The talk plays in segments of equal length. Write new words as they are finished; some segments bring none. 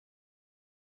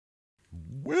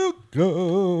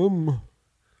Welcome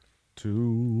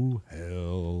to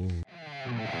hell.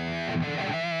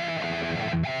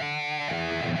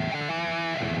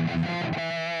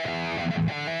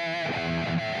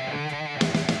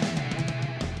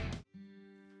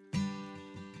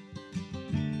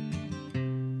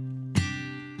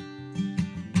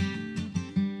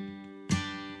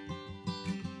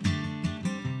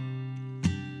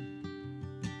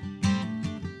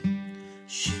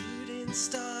 Shooting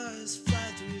stars fly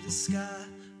through the sky,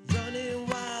 running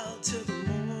wild till the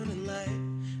morning light.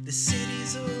 The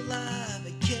city's alive,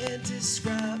 I can't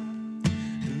describe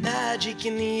the magic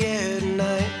in the air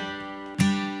tonight.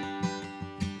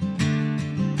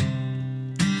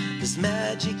 There's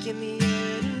magic in the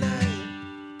air tonight.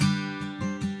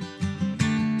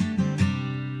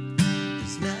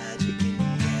 There's magic in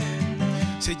the air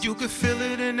tonight. So you can feel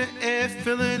it in the air,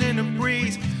 feel it in the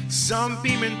breeze. Sun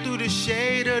beaming through the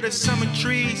shade of the summer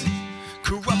trees.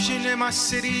 Corruption in my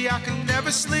city, I can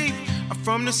never sleep. I'm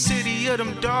from the city of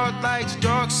them dark lights,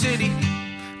 dark city.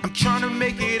 I'm trying to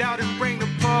make it out and bring the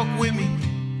park with me.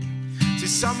 To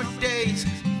summer days,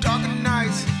 darker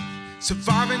nights,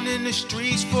 surviving in the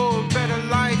streets for a better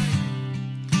life.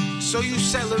 So you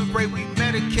celebrate, we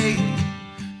medicate.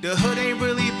 The hood ain't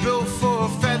really built for a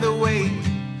featherweight.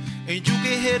 And you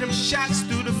can hear them shots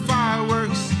through the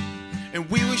fireworks. And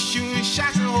we was shooting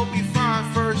shots and hope we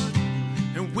find first.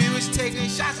 And we was taking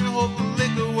shots and hope the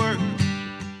liquor work.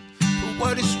 For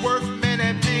what it's worth, man,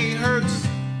 that pain hurts.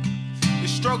 The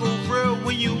struggle real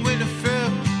when you in the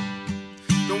field.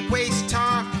 Don't waste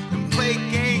time and play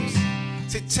games.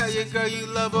 To tell your girl you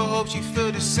love her, hope she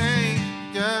feel the same.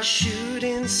 Yeah.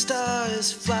 Shooting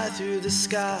stars fly through the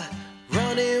sky,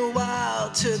 running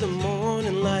wild till the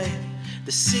morning light.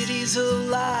 The city's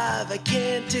alive, I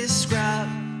can't describe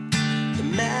the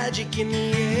magic in the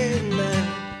air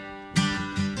tonight.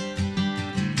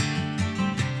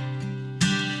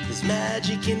 There's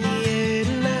magic in the air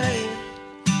tonight.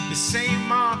 The same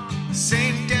mom, the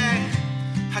same dad.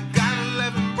 I got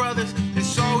 11 brothers,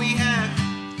 that's all we have.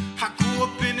 I grew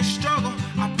up in the struggle,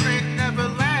 I pray it never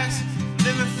lasts.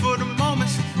 Living for the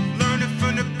moments, learning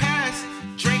from the past.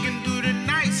 Drinking through the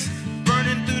nights,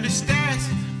 burning through the stats.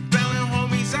 Bailing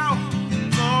homies out,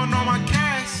 blowing on my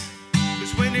cash.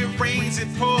 Cause when it rains, it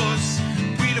pours.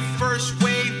 We the first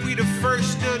wave, we the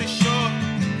first to the shore.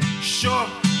 Sure,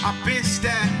 I've been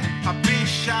stabbed, I've been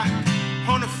shot.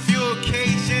 On a few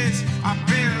occasions, I've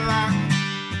been locked.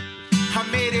 I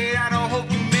made it out, I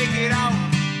hope you make it out.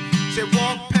 Said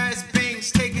walk past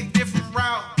things, take a different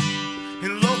route.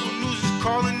 And local news is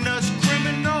calling us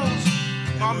criminals.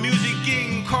 My music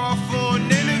getting called for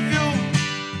an interview.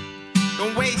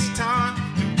 Don't waste time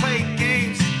and play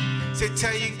games. Say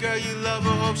tell your girl you love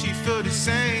her, hope she feel the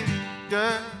same.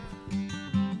 Yeah.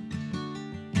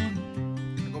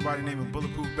 I go by the name of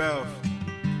Bulletproof Belv.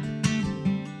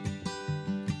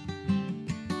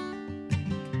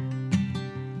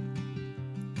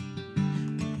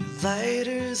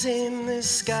 Lighters in the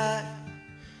sky,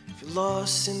 if you're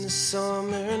lost in the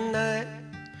summer night,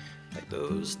 like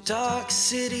those dark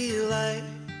city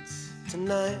lights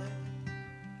tonight.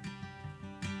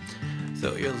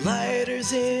 Throw your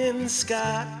lighters in the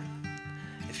sky,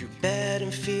 if you're bad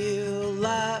and feel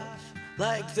alive,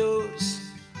 like those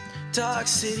dark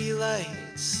city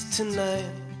lights tonight.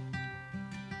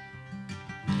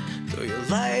 Throw your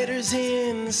lighters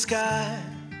in the sky,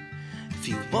 if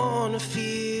you wanna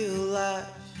feel alive,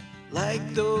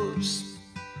 like those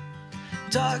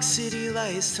dark city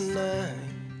lights tonight.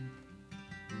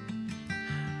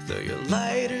 Throw your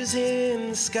lighters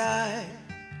in the sky,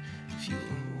 if you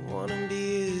wanna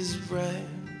be as bright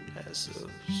as those.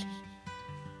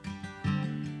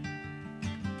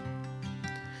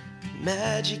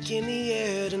 Magic in the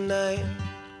air tonight.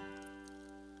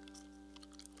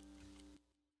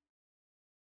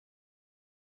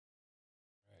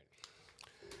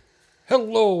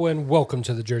 Hello and welcome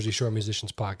to the Jersey Shore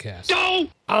Musicians Podcast. No!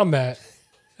 I'm Matt.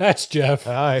 That's Jeff.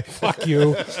 Hi. Fuck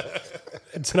you.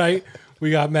 And tonight we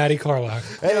got Matty Carlock.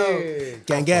 Hey,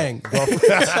 gang, gang. Fucking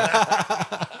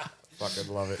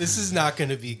love it. This is not going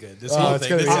to be good. This whole it's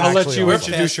thing. gonna This be is I'll let actually you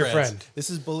awesome. introduce your friends. friend.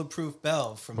 This is Bulletproof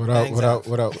Belv from What up, Bangs what Out. up,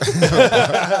 what up?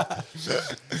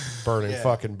 Burning Yeah.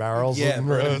 fucking barrels. Yeah, and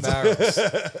burning roads. barrels.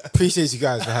 Appreciate you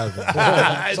guys for having me.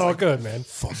 It's all good, man.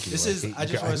 Fuck you. This is. hate I you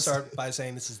just want to guys. start by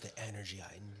saying this is the energy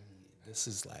I need. This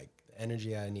is like the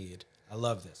energy I need. I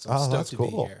love this. I'm Oh, stoked that's to cool.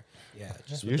 be here. Yeah,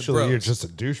 just with the Usually you're bros. just a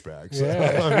douchebag. So,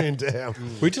 Yeah. I mean, damn.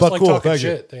 We just But like cool, talking thank you.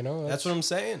 shit, you know. That's what I'm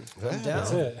saying. I'm down.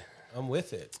 That's it. I'm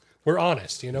with it. We're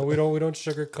honest, you know. We don't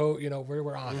sugarcoat. You know,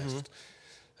 we're honest.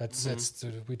 That's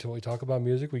we talk about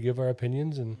music. We give our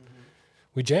opinions, and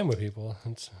We jam with people.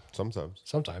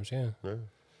 Sometimes. Yeah.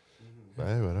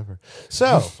 Hey, whatever.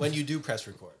 So When you do press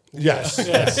record. yes,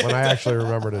 when I actually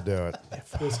remember to do it.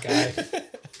 This guy.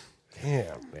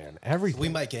 Damn, man, everything. We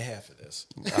might get half of this.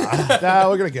 Nah,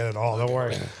 we're gonna get it all. Don't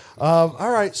worry. All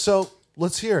right, so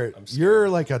let's hear it. You're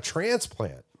like a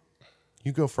transplant.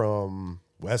 You go from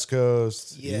West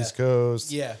Coast, Yeah. East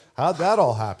Coast. Yeah. How'd that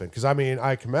all happen? Because I mean,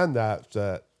 I commend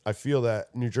that. I feel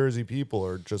that New Jersey people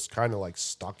are just kind of like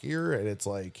stuck here, and it's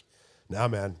like, nah,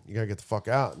 man, you gotta get the fuck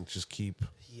out and just keep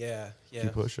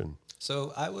Keep pushing.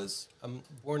 So I'm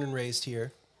born and raised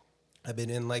here. I've been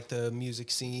in like the music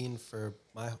scene for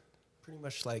pretty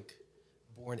much like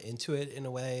born into it in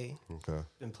a way. Okay.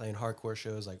 Been playing hardcore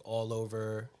shows like all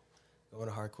over, going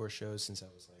to hardcore shows since I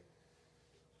was like,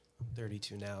 I'm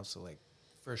 32 now. So like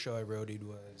first show I roadied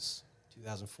was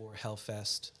 2004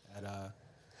 Hellfest at the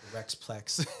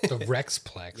Rexplex. The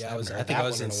Rexplex. Yeah, I think I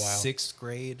was in 6th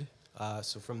grade.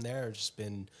 So from there, I've just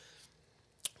been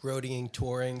roadieing,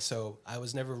 touring. So I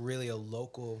was never really a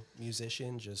local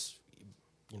musician, just,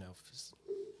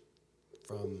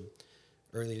 from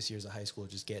earliest years of high school,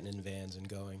 just getting in vans and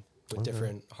going with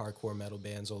different hardcore metal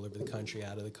bands all over the country,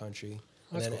 out of the country.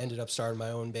 And then ended up starting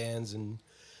my own bands and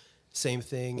same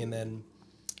thing. And then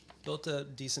built a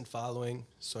decent following.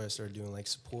 So I started doing like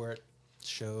support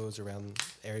shows around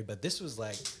the area. But this was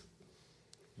like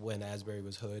when Asbury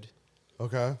was hood.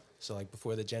 Okay. So like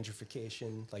before the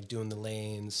gentrification, like doing the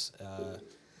lanes,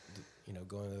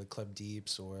 going to the Club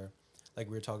Deeps, or like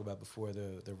we were talking about before,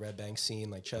 the Red Bank scene,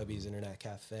 like Chubby's Internet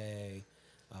Cafe.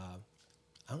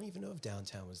 I don't even know if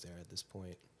downtown was there at this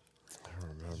point. I don't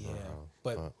remember. Yeah,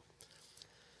 but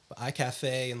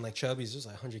iCafe and like Chubby's, there's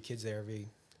like 100 kids there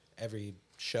every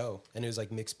show, and it was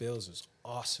like mixed bills. It was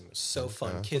awesome. It was so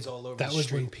fun. Kids all over. That the was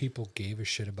street. when people gave a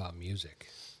shit about music.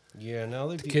 Yeah, now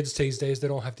The kids these days, they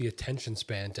don't have the attention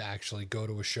span to actually go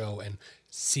to a show and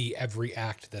see every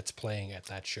act that's playing at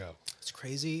that show. It's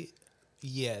crazy.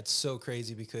 Yeah, it's so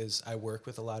crazy because I work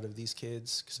with a lot of these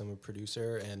kids because I'm a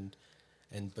producer,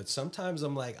 but sometimes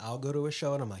I'm like, I'll go to a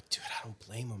show and I'm like, dude, I don't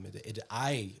blame them.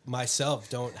 I myself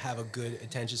don't have a good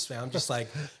attention span. I'm just like,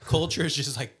 culture is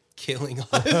just like killing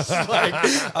us.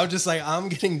 Like, I'm just like, I'm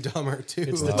getting dumber too.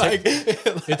 It's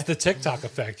the, it's the TikTok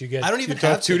effect. You get, I don't even you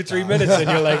have 2 to 3 TikTok. minutes and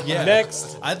you're like, Yeah.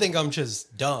 next. I think I'm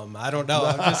just dumb. I don't know.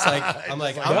 I'm just like,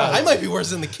 I might be worse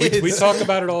than the kids. We talk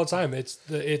about it all the time.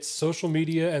 It's social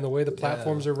media and the way the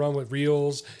platforms are run with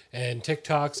Reels and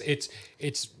TikToks.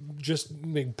 It's just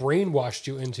brainwashed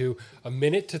you into a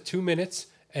minute to 2 minutes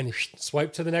and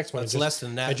swipe to the next one. It's less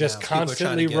than that And just now. People are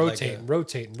trying to constantly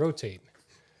get rotate.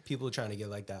 People are trying to get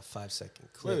like that 5-second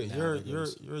clip. Wait, now.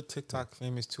 you're TikTok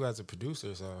famous too as a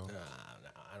producer, so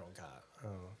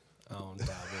I don't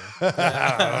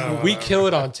dabble. We kill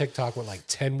it on TikTok with like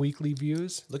 10 weekly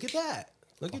views. Look at that.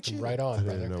 Look at you. Right on, I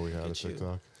brother. didn't know we had a at you.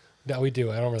 TikTok. No, we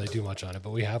do. I don't really do much on it,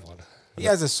 but we have one. he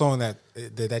has a song that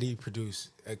he produced.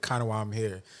 Kind of why I'm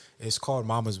here. It's called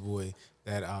 "Mama's Boy"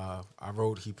 that I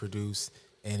wrote. He produced,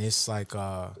 and it's like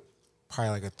probably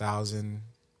like 1,000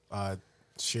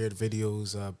 shared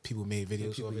videos. People made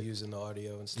videos People of it. using the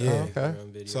audio and stuff. Yeah. make their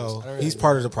own videos. I So don't really he's know.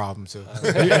 part of the problem too. So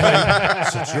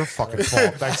it's your fucking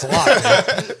fault. Thanks a lot.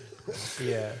 Man.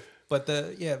 Yeah. But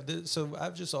so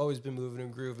I've just always been moving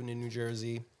and grooving in New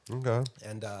Jersey. Okay.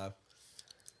 And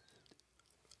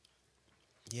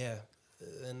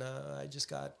I just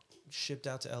got shipped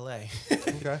out to LA.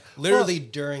 Okay. Literally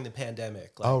during the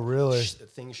pandemic. Like, Oh, really?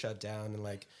 Things shut down, and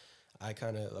like I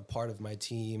kind of, a part of my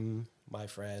team, my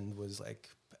friend was like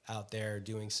out there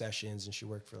doing sessions, and she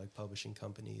worked for like publishing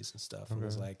companies and stuff, and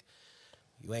was like,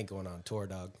 you ain't going on tour,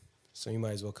 dog. So you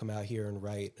might as well come out here and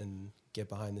write and get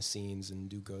behind the scenes and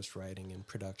do ghostwriting and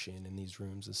production in these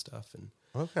rooms and stuff. And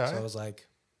Okay. so I was like,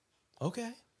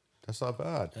 okay. That's not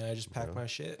bad. And I just packed my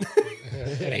shit.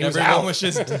 And he Everyone was out. was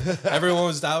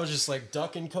just, I was just like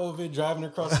ducking COVID, driving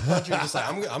across the country. Just like,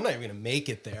 I'm not even gonna make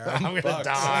it there. I'm gonna fucked.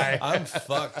 die. I'm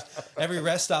fucked. Every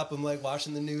rest stop, I'm like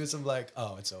watching the news. I'm like,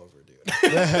 oh, it's over,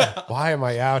 dude. Why am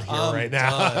I out here I'm right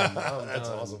now? done. That's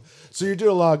awesome. So you do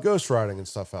a lot of ghostwriting and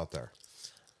stuff out there.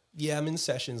 Yeah, I'm in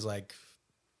sessions like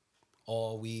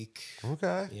all week.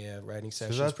 Okay. Yeah, writing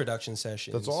sessions, that- production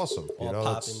sessions. that's awesome. You All know,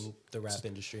 pop it's- in the rap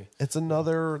industry. It's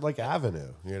another like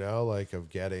avenue, like of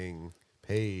getting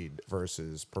paid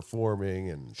versus performing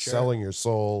and selling your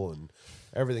soul and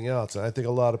everything else. And I think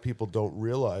a lot of people don't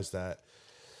realize that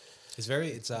It's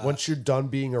once you're done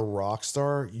being a rock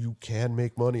star, you can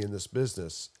make money in this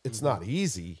business. It's not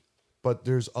easy, but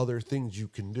there's other things you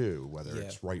can do, whether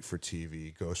it's write for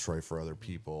TV, ghostwrite for other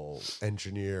people,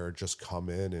 engineer, just come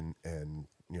in and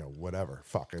you know, whatever.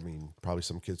 Fuck, I mean, probably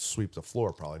some kids sweep the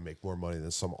floor, probably make more money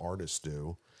than some artists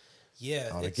do.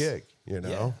 Yeah, on a gig, you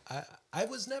know. Yeah, I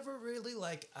was never really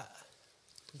like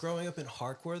growing up in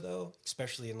hardcore though,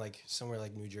 especially in like somewhere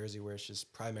like New Jersey where it's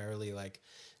just primarily like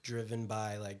driven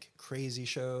by like crazy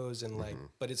shows and like,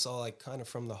 but it's all like kind of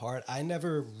from the heart. I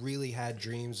never really had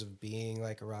dreams of being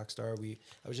like a rock star.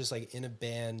 I was just like in a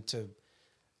band to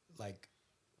like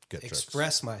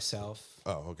express myself.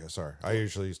 Oh, okay. Sorry. I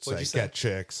usually say say? get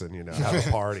chicks and, you know, have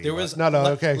a party. There was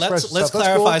okay. Let's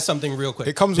clarify something real quick.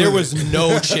 It comes there with was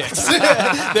no chicks.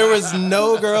 There was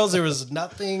no girls. There was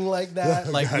nothing like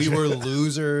that. Like we were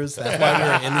losers. That's why we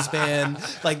were in this band.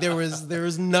 Like there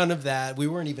was none of that. We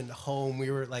weren't even home.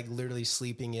 We were like literally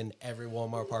sleeping in every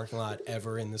Walmart parking lot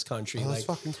ever in this country. That's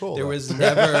like fucking cool. There was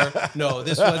never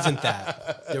this wasn't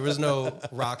that. There was no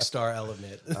rock star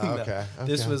element. Okay.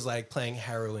 This was like playing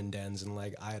heroin dens in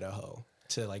like Idaho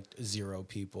to like 0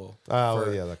 people for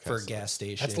a gas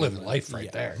station. That's living life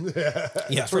right there.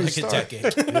 Yeah, for like a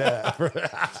decade. Yeah,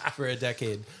 for a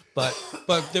decade. But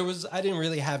I didn't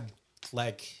really have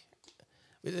like,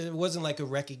 it wasn't like a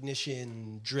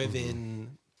recognition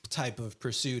driven type of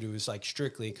pursuit. It was like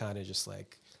strictly kind of just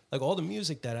like all the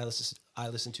music that I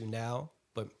listen to now,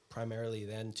 but primarily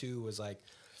then too was like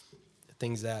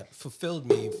things that fulfilled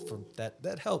me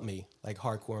that helped me, like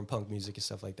hardcore and punk music and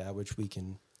stuff like that, which we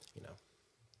can, you know,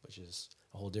 which is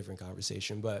a whole different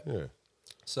conversation. But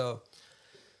so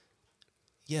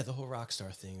yeah, the whole rock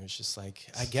star thing was just like,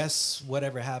 I guess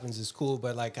whatever happens is cool,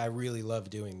 but like I really love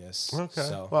doing this. Okay.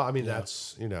 So, well, I mean,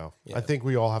 that's, you know, I think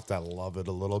we all have to love it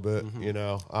a little bit, you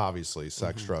know. Obviously,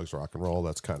 sex, drugs, rock and roll,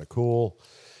 that's kind of cool.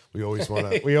 We always want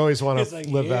to like,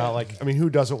 live out like, I mean,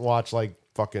 who doesn't watch like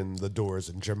fucking The Doors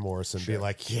and Jim Morrison be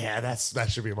like, yeah, that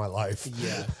should be my life.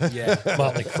 Yeah.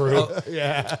 Motley Crue.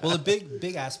 Yeah. Well, a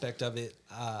big aspect of it,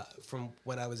 from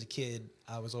when I was a kid,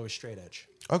 I was always straight edge.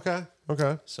 Okay.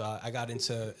 So I got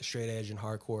into straight edge and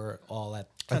hardcore all at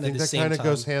I kind of think the that same kind of time.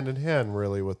 goes hand in hand,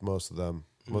 really, with most of them,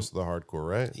 most of the hardcore,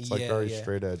 right? It's like very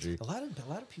straight edgy. A lot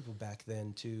of people back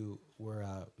then too were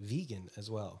vegan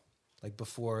as well. Like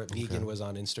before vegan was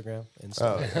on Instagram and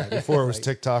stuff. Like, Before it was like,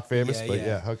 TikTok famous, but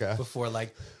okay. Before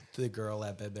like the girl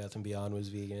at Bed Bath & Beyond was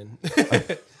vegan.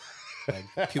 Like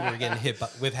people were getting hit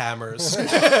with hammers for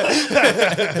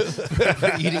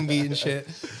eating meat and shit.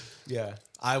 Yeah,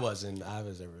 I was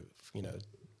ever, you know.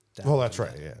 Well, that's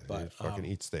right. Yeah, But you fucking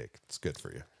eat steak. It's good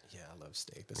for you. yeah, I love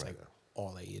steak. That's like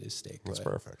all I eat is steak. That's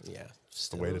but, perfect. Yeah,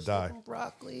 the way to die.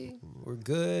 Broccoli, we're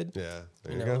good. Yeah,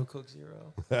 there you know, go. Coke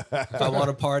Zero. If I want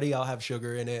a party, I'll have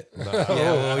sugar in it. Yeah,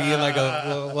 we'll eat like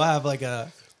we'll have like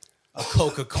a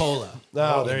Coca-Cola.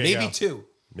 No, there you maybe go. two.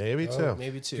 Maybe two.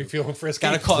 Maybe two. If you're feeling frisky.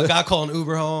 Gotta call an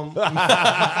Uber home.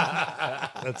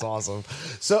 That's awesome.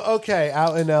 So, okay,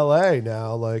 out in LA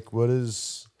now, like,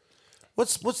 what's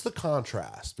the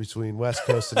contrast between West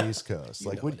Coast and East Coast?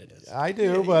 Like, know what it is. I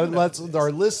do, but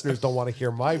our listeners don't want to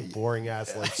hear my boring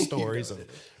ass like stories of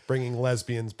bringing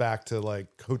lesbians back to like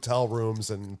hotel rooms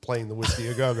and playing the Whiskey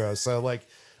A Go Go. So, like,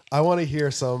 I want to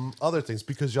hear some other things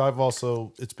because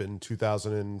it's been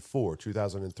 2004,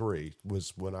 2003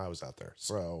 was when I was out there.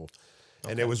 So,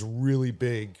 and it was really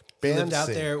big. You lived band out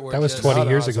scene. there, or That was just, 20 No,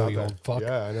 years I was ago, out you there. old fuck.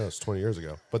 Yeah, I know it's 20 years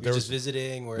ago. But there You're was just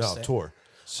visiting or no tour.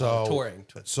 So touring.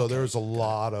 So there was a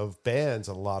lot of bands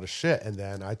and a lot of shit. And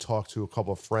then I talked to a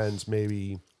couple of friends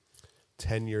maybe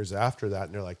 10 years after that,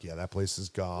 and they're like, yeah, that place is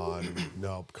gone.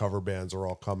 No, cover bands are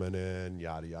all coming in,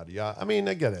 yada, yada, yada. I mean,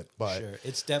 I get it, but Sure,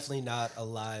 it's definitely not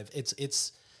alive. It's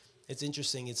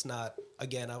interesting. It's not.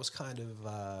 Again, I was kind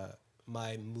of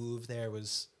my move there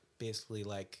was basically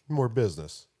like more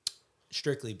business.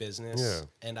 strictly business.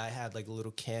 Yeah. And I had like a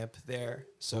little camp there.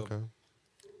 So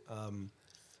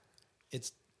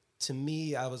it's, to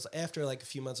me, I was, after like a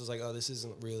few months, I was like, oh, this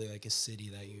isn't really like a city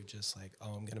that you just like,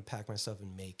 oh, I'm gonna pack my stuff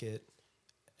and make it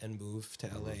and move to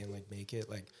LA and like make it.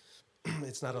 Like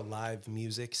it's not a live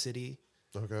music city.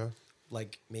 Okay.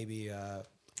 Like maybe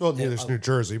Well, neither's New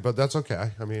Jersey, but that's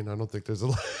okay. I mean, I don't think there's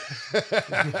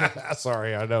a.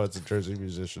 Sorry, I know it's a Jersey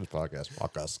musicians podcast.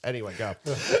 Fuck us. Anyway, go.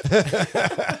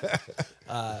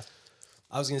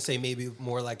 I was gonna say maybe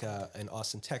more like in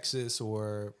Austin, Texas,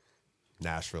 or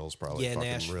Nashville's probably fucking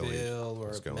Nashville really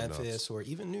or is going Memphis, nuts. or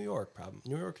even New York. Probably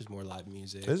New York is more live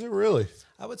music. Is it really?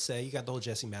 I would say you got the whole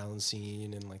Jesse Malin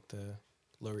scene and like the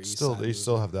Lower East Still, Side. they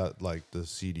still have that like the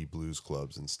CD blues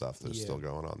clubs and stuff that's Yeah. still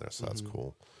going on there, so that's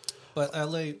cool. But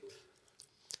LA,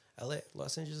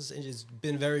 Los Angeles has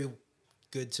been very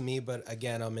good to me. But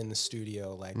again, I'm in the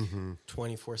studio like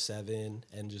 24/7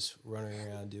 and just running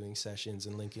around doing sessions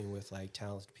and linking with like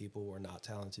talented people or not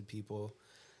talented people.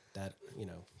 that, you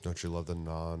know. Don't you love the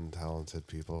non-talented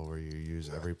people where you use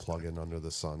every plugin under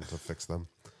the sun to fix them?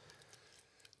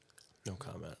 No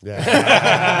comment.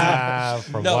 Yeah.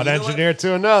 From No, one you know engineer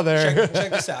to another.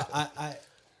 Check this out.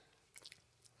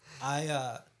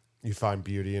 You find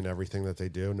beauty in everything that they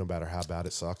do, no matter how bad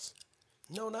it sucks.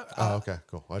 No, not. Oh, okay,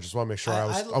 cool. I just want to make sure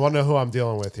I I want to know who I'm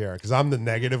dealing with here because I'm the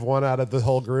negative one out of the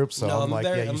whole group. So no, I'm like,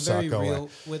 very, yeah, you I'm suck. very Go real away.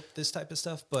 with this type of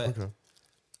stuff, but Okay.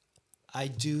 I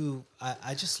do.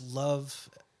 I just love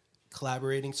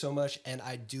collaborating so much, and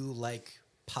I do like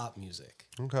pop music.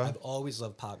 Okay. I've always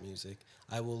loved pop music.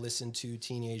 I will listen to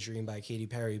Teenage Dream by Katy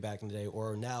Perry back in the day,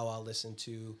 or now I'll listen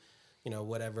to, you know,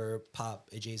 whatever pop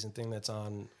adjacent thing that's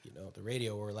on, you know, the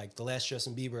radio, or like the last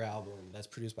Justin Bieber album that's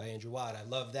produced by Andrew Watt. I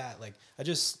love that. Like, I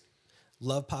just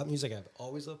love pop music. I've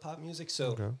always loved pop music.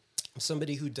 So if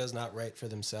somebody who does not write for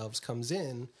themselves comes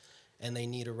in and they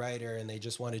need a writer and they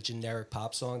just want a generic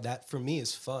pop song, that for me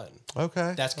is fun.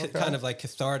 Okay. That's kind of like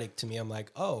cathartic to me. I'm like,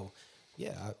 oh,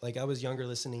 yeah. Like I was younger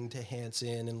listening to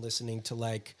Hanson and listening to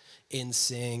like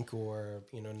NSYNC or,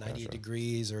 you know, 98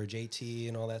 Degrees or JT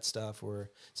and all that stuff.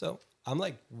 So I'm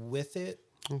like with it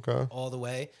all the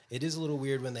way. It is a little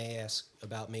weird when they ask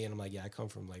about me and I'm like, yeah, I come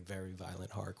from like very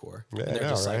violent hardcore. Yeah, and they're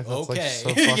just right? like, That's okay. so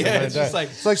fucking Yeah, it's just like,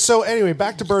 it's like, so anyway,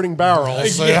 back to Burning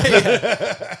Barrels.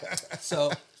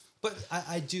 so, but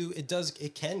I do,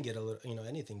 it can get a little, you know,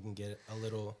 anything can get a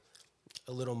little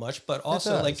much, but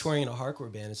also like touring in a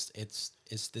hardcore band,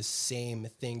 it's the same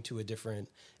thing to a different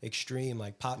extreme.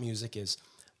 Like pop music is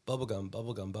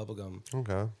bubblegum.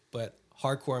 Okay. But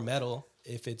hardcore metal,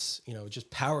 if it's, you know, just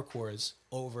power chords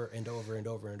over and over and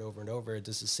over and over and over, it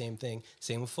does the same thing.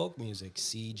 Same with folk music,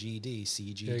 CGD.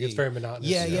 Yeah, it gets very monotonous.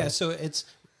 Yeah. So it's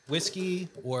whiskey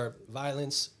or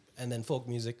violence, and then folk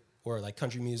music or like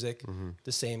country music,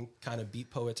 the same kind of beat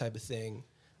poet type of thing.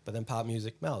 But then pop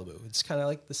music, Malibu. It's kind of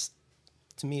like this.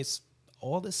 To me, it's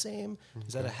all the same.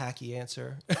 Is that a hacky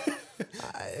answer?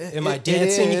 Am I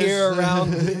dancing here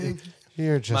around?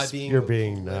 You're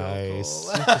being political? nice.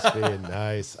 You're just being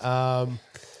nice.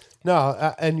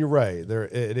 No, and you're right. There,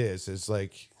 it is. It's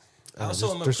like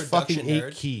Also, I'm a there's production fucking 8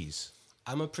 nerd. keys.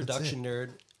 I'm a production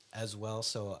nerd as well,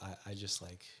 so I just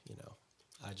like, you know,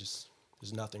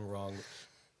 there's nothing wrong.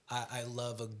 I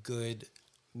love a good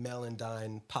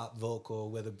Melodyne pop vocal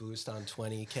with a boost on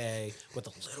 20K with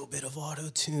a little bit of auto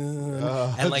tune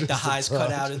and like the highs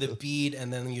cut out of the beat,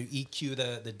 and then you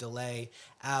EQ the delay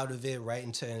out of it right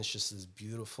into, and it's just this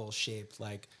beautiful shaped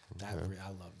like that. I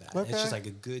love that. Okay. It's just like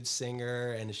a good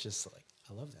singer, and it's just like,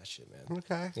 I love that shit, man.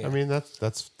 Okay. Yeah. I mean, that's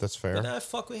fair. But now I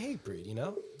fuck with Hatebreed, you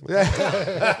know?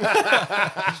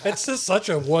 It's just such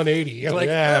a 180. You're like,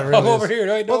 Yeah, it really I'm over is. here.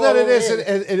 No, Well, then I'm it over is. here.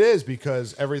 It is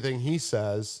because everything he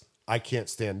says, I can't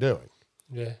stand doing.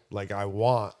 Yeah. Like I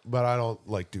want, but I don't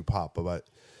like do pop. But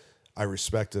I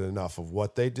respect it enough of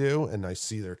what they do, and I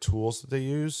see their tools that they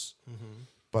use.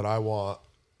 But I want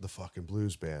the fucking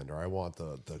blues band, or I want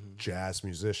the jazz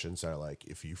musicians that are like,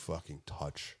 if you fucking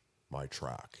touch my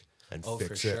track and Oh, fix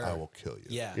for it, sure. I will kill you.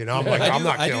 Yeah. You know, I'm like, I'm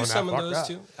not I killing do some that of fuck those up.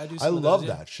 too. I do I some of love those,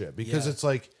 yeah. that shit because Yeah. it's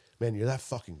like, man, you're that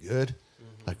fucking good.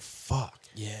 Like, fuck.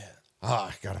 Yeah.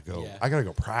 I gotta go. Yeah. I gotta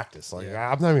go practice. Like,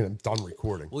 I'm not even done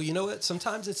recording. Well, you know what?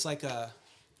 Sometimes it's like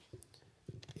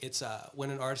when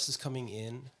an artist is coming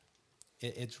in,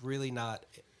 it's really not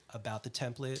about the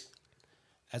template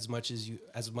as much as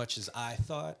I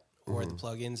thought, or the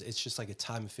plugins. It's just like a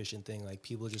time efficient thing. Like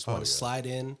people just want to slide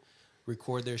in,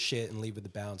 record their shit, and leave with the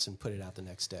bounce and put it out the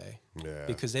next day. Yeah.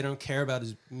 Because they don't care about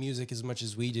his music as much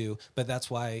as we do. But that's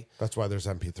why There's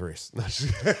MP3s.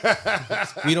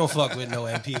 we don't fuck with no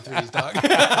MP3s, dog.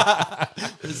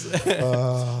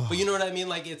 But you know what I mean?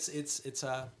 Like it's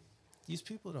these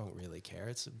people don't really care.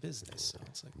 It's a business. So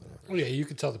it's like whatever. Well, yeah, you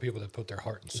can tell the people that put their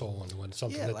heart and soul into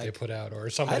something Yeah, that they like, put out, or I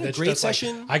something had a that's great just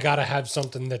session. like, I gotta have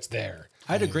something that's there.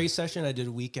 I had a great session. I did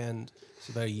a weekend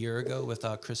about a year ago with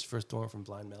Christopher Thorne from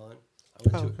Blind Melon.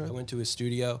 I went to his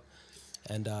studio,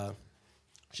 and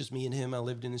just me and him. I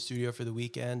lived in the studio for the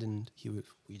weekend, and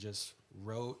we just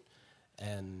wrote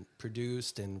and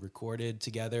produced and recorded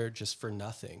together just for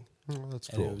nothing. Oh, that's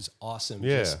And cool. it was awesome.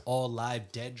 Yeah. Just all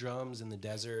live dead drums in the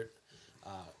desert.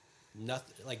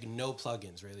 Nothing, like no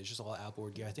plugins really. It's just all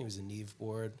outboard gear. I think it was a Neve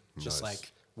board, just Nice.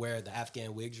 like where the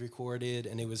Afghan Wigs recorded,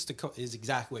 and it was is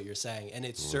exactly what you're saying, and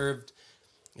it served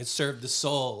the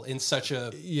soul in such a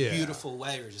beautiful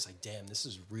way. You're just like, damn, this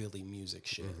is really music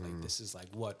shit. Like this is like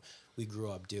what we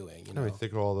grew up doing. You I know, mean,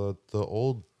 think of all the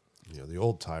old, the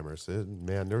old timers.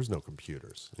 Man, there was no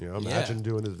computers. Imagine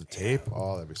doing it to tape.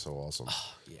 Oh, that'd be so awesome.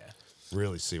 yeah.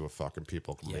 really see what fucking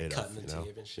people can made cutting of. the You know?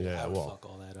 tape and shit. Yeah, I would well, fuck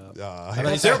all that up. I'm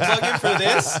like, is there a plugin for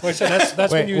this? Like I said,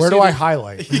 that's when wait, you where see do I the-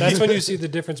 highlight? That's when you see the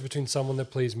difference between someone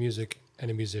that plays music and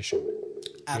a musician.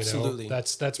 Absolutely. You know?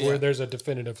 That's Yeah. where there's a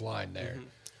definitive line there.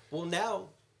 Well, now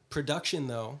production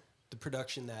though, the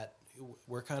production that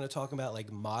we're kind of talking about,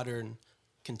 like modern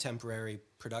contemporary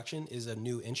production, is a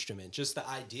new instrument. Just the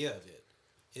idea of it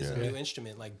is a new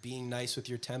instrument. Like being nice with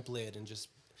your template and just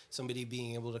somebody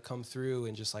being able to come through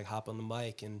and just like hop on the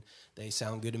mic and they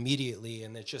sound good immediately,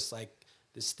 and it's just like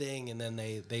this thing, and then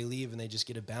they leave and they just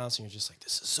get a bounce, and you're just like,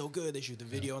 this is so good. They shoot the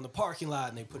video in the parking lot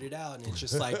and they put it out, and it's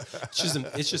just like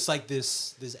it's just like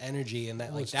this energy, and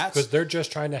that like that's because they're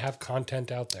just trying to have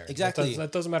content out there. Exactly.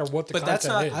 That doesn't matter what the but content that's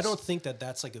not is. I don't think that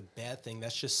that's like a bad thing.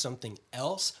 That's just something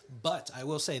else. But I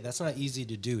will say that's not easy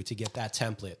to do, to get that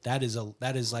template. That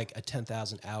is like a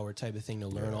 10,000 hour type of thing to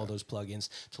learn all those plugins,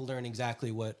 to learn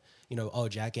exactly what, you know,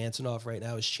 Jack Antonoff right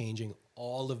now is changing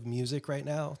all of music right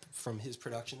now from his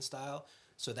production style.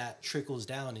 So that trickles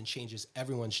down and changes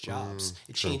everyone's jobs.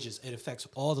 It affects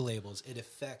all the labels. It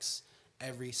affects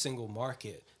every single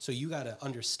market. So you got to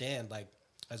understand, like,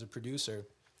 as a producer,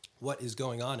 what is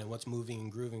going on and what's moving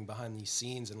and grooving behind these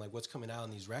scenes, and like what's coming out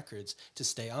in these records, to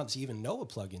stay on, to even know what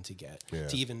plugin to get,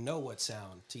 to even know what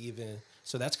sound,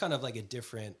 so that's kind of like a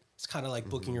different, it's kind of like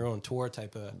booking your own tour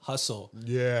type of hustle.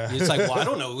 Yeah. It's like, well, I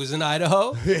don't know who's in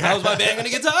Idaho. How was my band going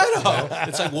to get to Idaho?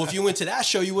 It's like, well, if you went to that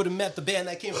show, you would have met the band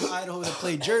that came from Idaho that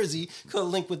played Jersey, could have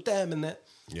linked with them, and that.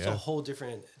 It's a whole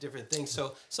different thing.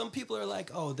 So some people are like,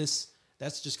 oh, that's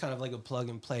just kind of like a plug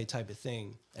and play type of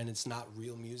thing, and it's not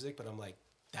real music. But I'm like,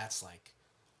 that's like,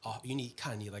 you need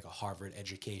like a Harvard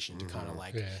education to kind of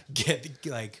like get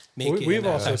like make it. We've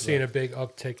also seen a big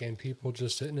uptick in people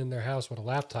just sitting in their house with a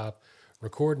laptop,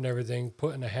 recording everything,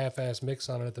 putting a half-ass mix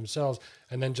on it themselves,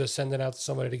 and then just sending it out to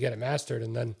somebody to get it mastered,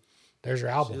 and then there's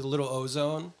your album. There's a little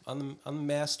ozone on the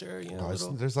master, you know.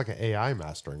 There's like an AI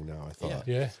mastering now, I thought.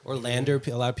 Yeah. Or Lander.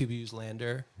 A lot of people use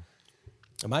Lander.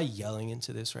 Am I yelling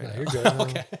into this right now? You're good.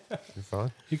 Okay. You're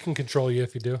fine? He can control you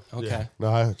if you do. Okay. No,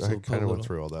 I So kind of little- went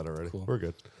through all that already. Cool. We're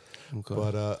good. Okay.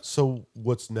 But so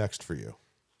what's next for you?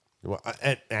 Well,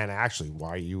 and actually, why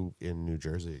are you in New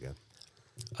Jersey again?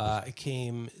 I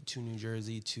came to New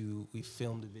Jersey we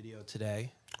filmed a video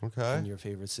today Okay. in your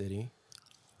favorite city.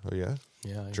 Oh, yeah?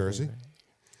 Yeah. your Jersey? favorite.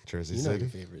 Jersey You know City? your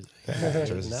favorite.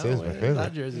 Jersey No, City is my it's favorite.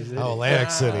 not Jersey City. Oh,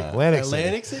 Atlantic City.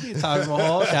 Atlantic City. Taj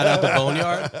Mahal. Shout out the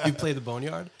Boneyard. You play the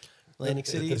Boneyard. Atlantic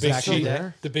City. The is big, back in cheese,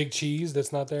 there. the big cheese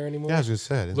that's not there anymore. Yeah, I was just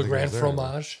saying. Le Grand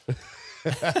Fromage.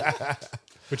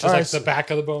 Which is All like right, the back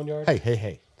of the boneyard.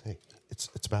 Hey.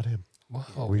 It's about him.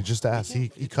 Wow. We just asked.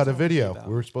 He It's cut a all video. about-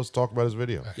 We were supposed to talk about his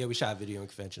video. Yeah, we shot a video in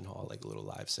Convention Hall, like a little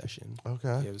live session. Okay.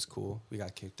 Yeah, it was cool. We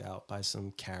got kicked out by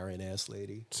some Karen ass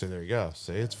lady. So there you go.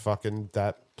 See, it's fucking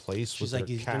that place. She's with like,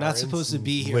 their "You're not Karens supposed to and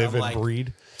be here." Live I'm and like,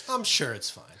 breed. I'm sure it's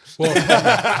fine. So Maybe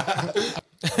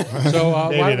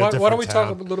in a why don't we different talk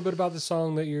town. a little bit about the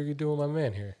song that you're doing, my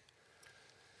man here?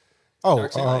 Oh,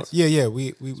 Dark Side Lights. yeah.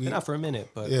 We Been out for a minute,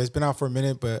 but yeah, it's been out for a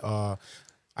minute, but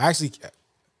I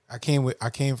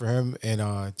came for him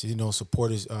and to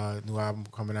support his new album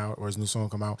coming out, or his new song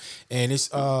come out, and it's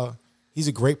he's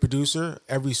a great producer.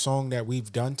 Every song that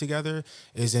we've done together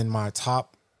is in my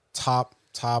top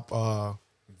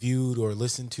viewed or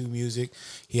listened to music.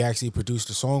 He actually produced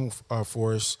a song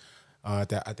for us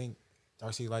that I think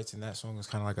Dark City Lights and that song is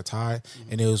kind of like a tie,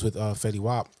 and it was with Fetty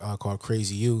Wap called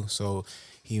Crazy You. So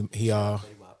he yeah,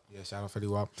 shout out Fetty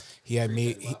Wap. He had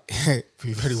made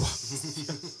Free Fetty Wap.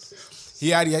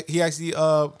 He actually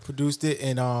produced it,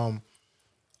 and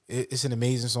it's an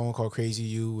amazing song called Crazy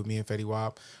You with me and Fetty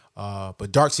Wap.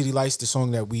 But Dark City Lights, the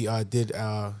song that we did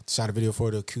shot a video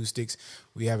for, the acoustics.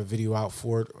 We have a video out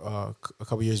for it a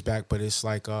couple years back, but it's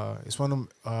like it's one of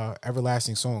them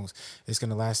everlasting songs. It's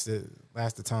gonna last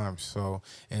the time. So,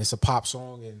 and it's a pop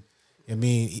song, and I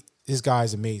mean, this guy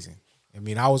is amazing. I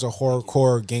mean, I was a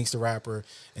horrorcore gangster rapper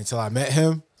until I met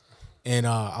him, and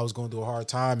I was going through a hard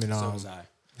time, and so was I.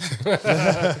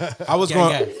 I was Gang,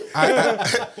 going.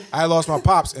 gang. I lost my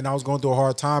pops, and I was going through a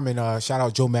hard time. And shout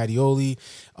out Joe Mattioli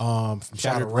from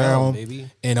Shattered Realm, baby.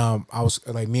 And I was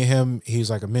like, me and him. He was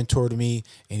like a mentor to me,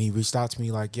 and he reached out to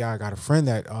me like, "Yeah, I got a friend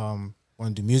that want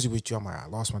to do music with you." I'm like, "I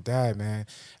lost my dad, man.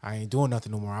 I ain't doing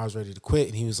nothing no more. I was ready to quit."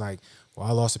 And he was like, "Well,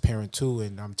 I lost a parent too,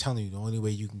 and I'm telling you, the only way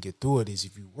you can get through it is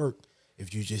if you work.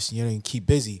 If you just keep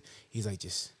busy." He's like,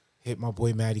 "Just hit my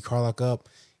boy Matty Carlock up.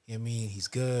 You know what I mean, he's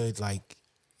good. Like."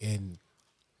 And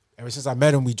ever since I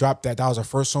met him, we dropped that. That was our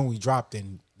first song we dropped,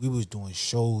 and we was doing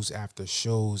shows after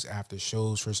shows after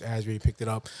shows. First Asbury picked it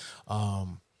up.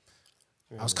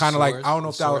 I was kind of like, I don't know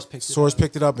if that was Source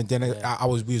picked it up, and then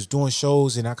we was doing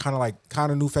shows, and I kind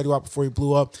of knew Fetty Wap before he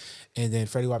blew up, and then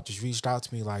Fetty Wap just reached out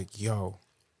to me like, yo,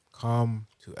 come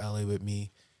to LA with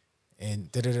me, and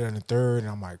and the third, and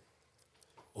I'm like,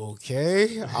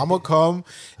 okay, I'm gonna come,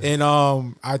 and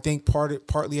I think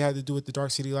partly had to do with the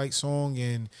Dark City Light song,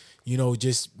 and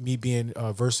just me being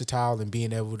versatile and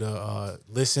being able to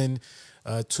listen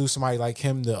to somebody like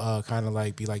him to kind of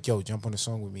like be like, yo, jump on the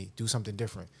song with me, do something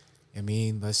different. I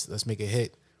mean, let's make a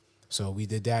hit. So we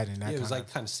did that, and that it was like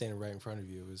kind of standing right in front of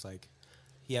you. It was like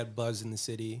he had buzz in the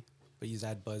city, but he's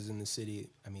had buzz in the city.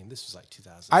 I mean, this was like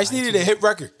 2000. I just needed a hit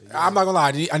record. Yeah. I'm not gonna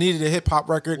lie, I needed a hip hop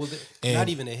record. Well, not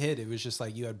even a hit. It was just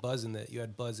like you had buzz in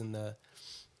the.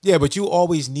 Yeah, but you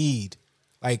always need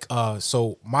like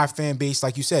so my fan base,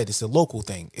 like you said, it's a local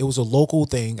thing. It was a local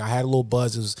thing. I had a little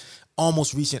buzz. It was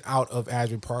almost reaching out of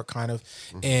Asbury Park, kind of,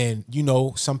 and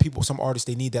some artists,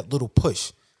 they need that little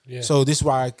push. Yeah. So this is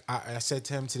why I said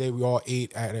to him today, we all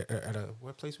ate at a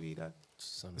what place we eat at?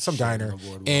 Some diner.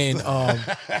 And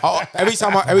every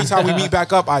time we meet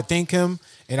back up, I thank him,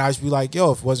 and I just be like,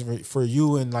 yo, if it wasn't for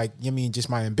you and like, just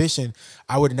my ambition,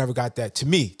 I would have never got that. To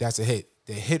me, that's a hit.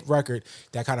 The hit record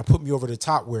that kind of put me over the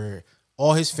top, where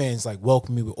all his fans like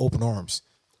welcomed me with open arms.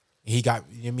 He got,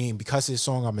 because of his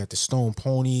song, I'm at the Stone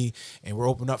Pony, and we're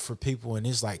opening up for people, and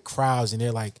there's like crowds, and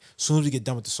they're like, as soon as we get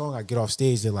done with the song, I get off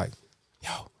stage, they're like,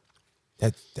 yo,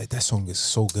 that song is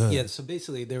so good. Yeah, so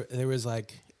basically there was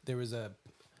a,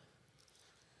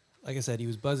 like I said, he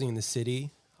was buzzing in the city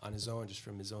on his own, just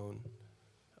from his own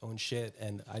shit,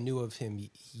 and I knew of him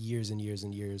years and years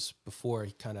and years before.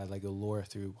 He kind of had like a lore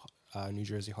through New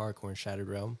Jersey hardcore and Shattered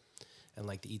Realm, and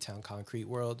like the E-Town Concrete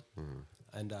world,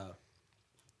 and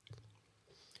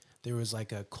there was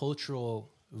like a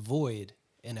cultural void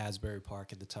in Asbury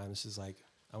Park at the time. This is like,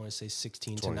 I want to say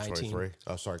 16 to 19.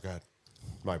 Oh, sorry, go ahead.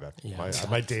 My bad. Yeah,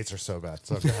 my dates are so bad,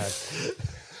 so go ahead.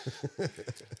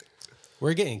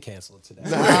 We're getting canceled today.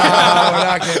 No, we're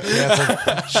not getting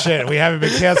canceled. Shit, we haven't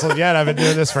been canceled yet. I've been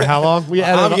doing this for how long?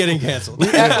 I'm getting canceled. We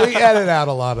edit out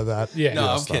a a lot of that. Yeah. No,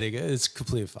 I'm kidding. It's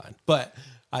completely fine. But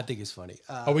I think it's funny.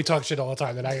 We talk shit all the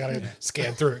time, and I gotta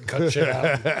scan through it and cut shit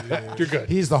out. You're good.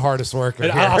 He's the hardest worker.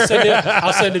 And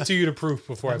I'll send it to you to proof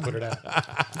before I put it out.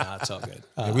 Nah, it's all good.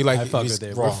 We like I fuck with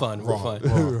it. We're fun.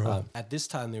 Raw. At this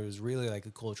time, there was really like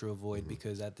a cultural void,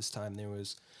 because at this time there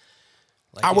was.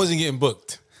 Like, I wasn't getting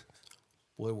booked.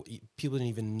 Well, people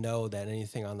didn't even know that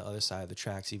anything on the other side of the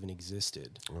tracks even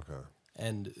existed. Okay.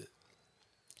 And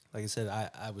like I said,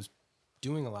 I was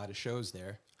doing a lot of shows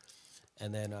there,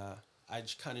 and then I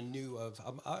just kind of knew of.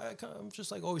 I'm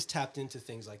just like always tapped into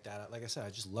things like that. Like I said, I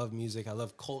just love music. I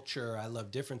love culture. I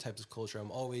love different types of culture.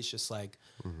 I'm always just like,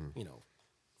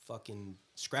 fucking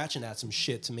scratching at some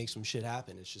shit to make some shit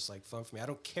happen. It's just like fun for me. I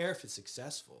don't care if it's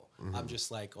successful. I'm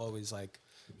just like always like,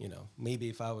 maybe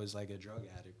if I was like a drug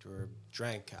addict or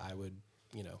drank, I would,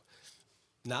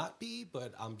 not be,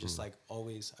 but I'm just like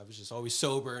always, I was just always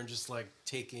sober and just like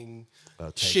taking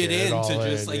shit in to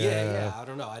just like, I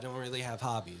don't know. I don't really have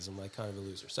hobbies. I'm like kind of a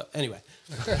loser. So anyway,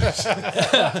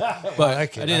 but I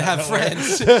didn't have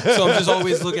friends. So I'm just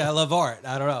always looking, I love art.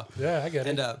 I don't know. Yeah, I get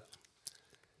it. And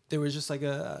there was just like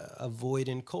a void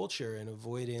in culture, and a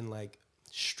void in like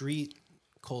street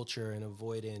culture, and a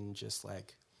void in just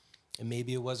like, and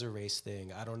maybe it was a race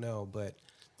thing. I don't know, but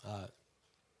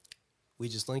we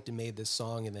just linked and made this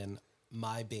song, and then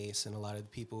my base and a lot of the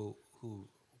people who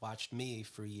watched me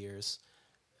for years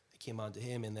came on to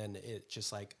him, and then it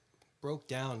just like broke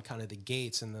down kind of the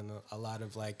gates, and then a lot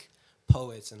of like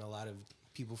poets and a lot of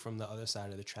people from the other side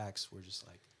of the tracks were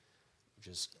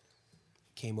just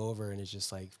came over, and it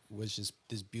just like was just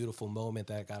this beautiful moment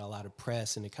that got a lot of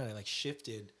press, and it kind of like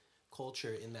shifted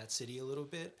culture in that city a little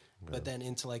bit, but then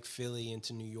into like Philly,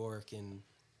 into New York, and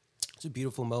it's a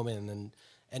beautiful moment. And then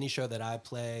any show that I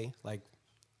play, like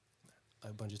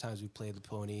a bunch of times we played the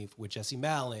Pony with Jesse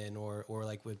Malin, or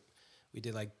like we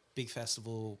did like big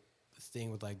festival thing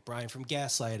with like Brian from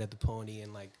Gaslight at the Pony,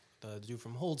 and like the dude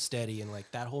from Hold Steady, and like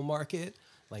that whole market,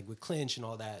 like with Clinch and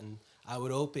all that. And I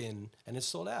would open, and it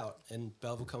sold out, and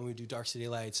Belv would come, we'd do Dark City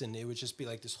Lights, and it would just be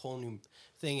like this whole new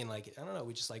thing. And like, I don't know,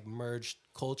 we just like merged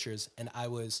cultures, and I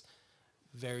was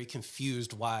very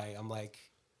confused why. I'm like,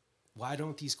 why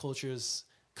don't these cultures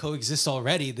coexist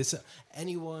already?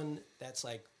 Anyone that's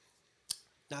like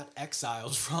not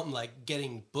exiled from like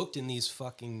getting booked in these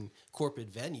fucking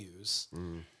corporate venues,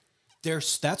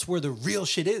 that's where the real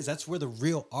shit is. That's where the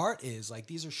real art is. Like,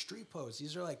 these are street poets.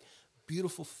 These are like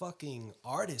beautiful fucking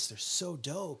artists. They're so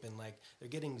dope, and like they're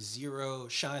getting zero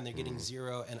shine. They're getting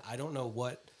zero, and I don't know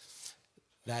what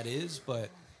that is, but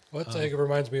Well, it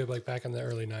reminds me of like back in the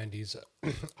early 90s.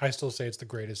 I still say it's the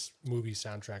greatest movie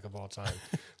soundtrack of all time,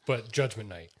 but Judgment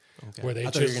Night, where they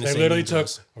literally took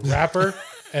a rapper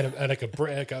and like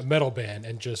a metal band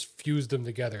and just fused them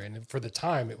together. And for the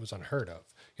time, it was unheard of.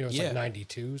 You know, it's like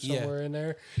 92 somewhere in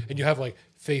there. And you have like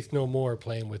Faith No More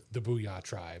playing with the Booyah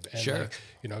Tribe. And like,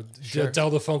 you know, Del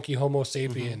the Funky Homo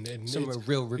Sapien. And some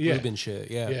real Rick Rubin shit.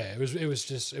 Yeah. Yeah. It was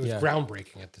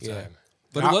groundbreaking at the time.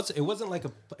 But it wasn't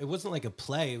like a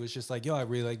play. It was just like, yo, I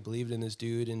really like believed in this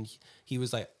dude, and he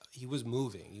was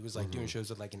moving. He was like doing shows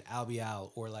with like an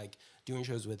Albial or like doing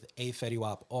shows with A Fetty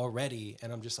Wap already,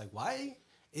 and I'm just like, why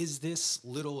is this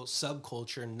little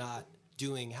subculture not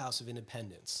doing House of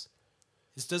Independence?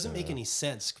 This doesn't make any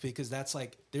sense because that's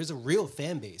like there's a real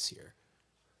fan base here,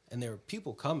 and there are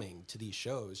people coming to these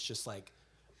shows. Just like,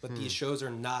 but these shows are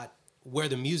not where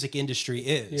the music industry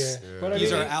is. Yeah. But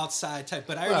these are outside type.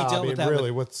 But I already dealt with that.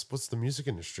 Really, what's the music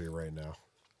industry right now?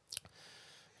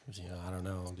 I don't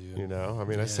know, dude. You know, I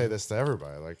mean, I say this to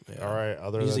everybody. Like, all right,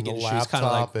 other music than the like,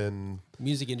 laptop and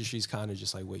music industry is kind of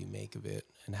just like what you make of it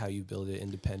and how you build it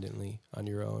independently on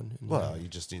your own. And, well, you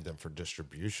just need them for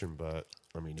distribution. But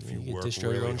I mean, if you work distro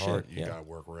your really own hard, shit. you gotta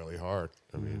work really hard.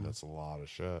 I mean, that's a lot of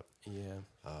shit. Yeah.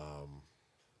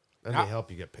 And they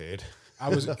help you get paid. I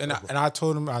was and I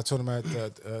told him at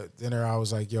the dinner, I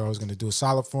was like, yo, I was gonna do a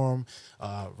solid for him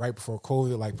right before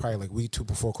COVID, like probably like week 2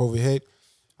 before COVID hit.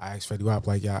 I asked Fetty Wap,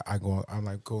 like, yeah, I'm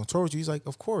like going towards you. He's like,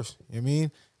 of course. You know what I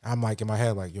mean? I'm like in my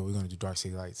head, like, yo, we're gonna do Dark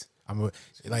City Lights.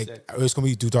 It's gonna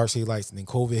be do Dark City Lights, and then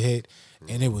COVID hit,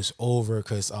 and it was over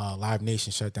because Live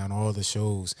Nation shut down all the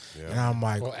shows, and I'm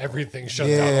like, well, everything shut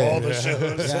down all the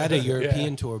shows. Yeah, I had a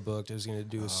European tour booked. I was gonna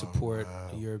do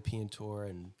a European tour,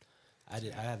 and I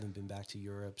haven't been back to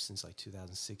Europe since like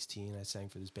 2016. I sang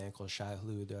for this band called Shai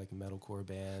Hulud. They're like a metalcore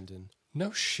band, and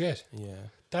no shit. Yeah,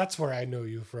 that's where I know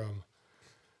you from.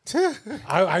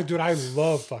 I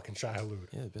love fucking Shai Hulud.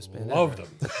 Yeah, best band love ever.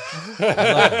 them.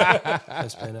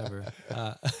 Best band ever.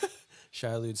 Shai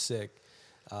Hulud's sick.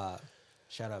 Shout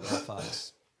out Matt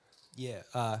Fox. Yeah,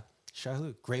 Shai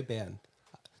Hulud, great band.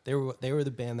 They were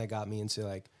the band that got me into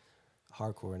like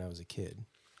hardcore when I was a kid.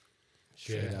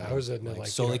 I was in like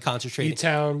solely concentrating.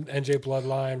 E-Town, NJ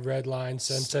Bloodline, Redline,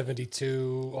 Sen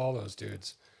 72, all those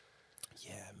dudes.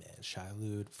 Yeah, man, Shai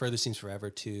Hulud, Further Seems Forever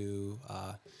too.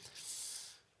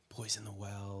 Poison the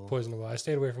Well. I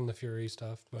stayed away from the Fury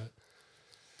stuff, but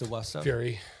the what stuff?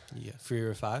 Fury. Yeah,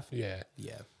 Fury 5. Yeah.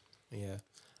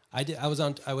 I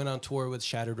went on tour with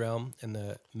Shattered Realm, and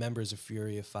the members of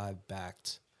Fury of 5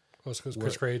 backed. Well, because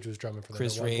Chris Rage was drumming for them.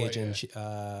 Chris Rage and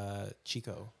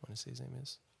Chico, I want to say his name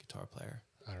is, guitar player.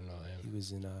 I don't know him. He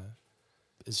was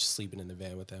is just sleeping in the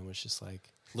van with them. It was just like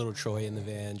little Troy in the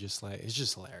van, just like it's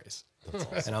just hilarious. That's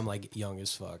awesome. And I'm like young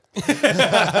as fuck.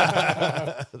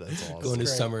 That's awesome. Going to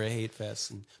Summer at Hate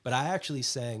Fest, but I actually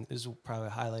sang. This is probably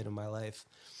a highlight of my life.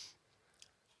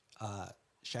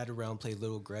 Shattered Realm played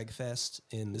Little Greg Fest,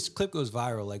 and this clip goes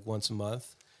viral like once a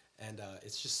month, and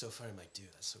it's just so funny. I'm like,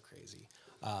 dude, that's so crazy.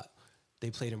 They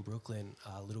played in Brooklyn,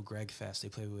 Little Greg Fest. They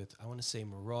played with, I want to say,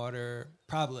 Marauder.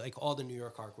 Probably like all the New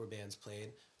York hardcore bands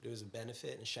played. But it was a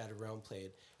benefit, and Shattered Realm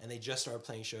played. And they just started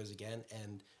playing shows again,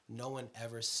 and no one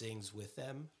ever sings with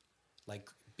them. Like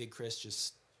Big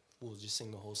Chris will just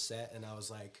sing the whole set, and I was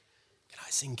like, can I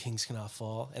sing Kings Cannot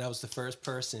Fall? And I was the first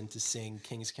person to sing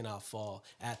Kings Cannot Fall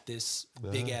at this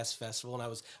big ass festival. And I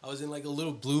was in like a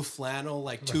little blue flannel,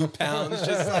 like 2 pounds,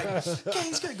 just like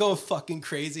Kings gonna go fucking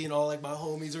crazy. And all like my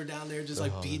homies were down there just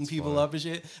like beating people up and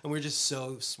shit. And we're just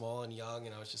so small and young.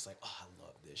 And I was just like, oh, I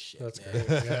love this shit. That's man.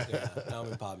 Great. Yeah. Now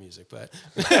I'm in pop music, but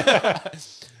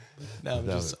now I'm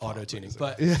just auto tuning.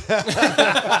 But it's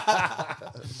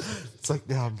like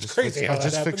now I'm just crazy. I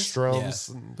just fixed drums.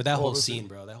 Yeah. But that whole scene,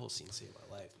 bro, that whole scene saved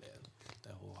my life, man.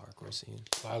 That whole hardcore scene.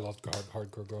 I loved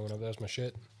hardcore growing up. That was my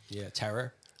shit. Yeah,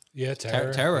 Terror. Yeah,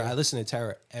 Terror. Terror. I listen to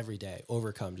Terror every day.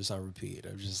 Overcome, just on repeat.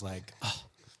 I'm just like, oh.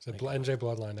 So NJ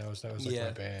Bloodline. That was like my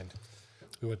band.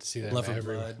 We went to see that. Blood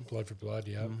for Blood.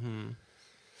 Yeah.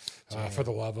 For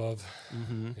the Love of.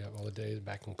 Yeah, all the days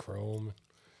back in Chrome.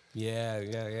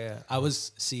 Yeah. How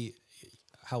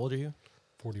old are you?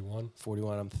 41.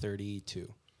 41. I'm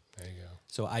 32. There you go.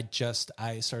 So I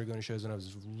started going to shows when I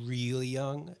was really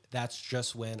young. That's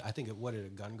just when I think what did a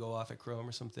gun go off at Chrome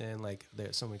or something? Like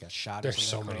somebody got shot. There's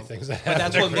so many things that but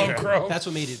happened. That's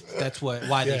what made it. That's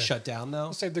why they shut down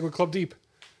though. Same thing with Club Deep.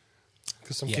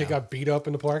 Because some kid got beat up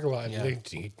in the parking lot and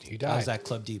he died. I was at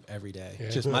Club Deep every day. Yeah.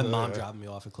 Just my mom dropping me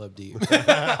off at Club Deep.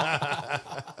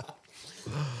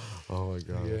 Oh my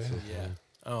god. Yeah.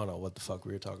 I don't know what the fuck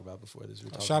we were talking about before this.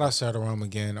 Shout out Sadaram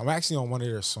again. I'm actually on one of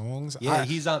their songs. Yeah,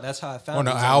 he's on. That's how I found on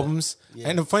the him. albums. Yeah.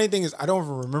 And the funny thing is, I don't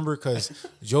even remember because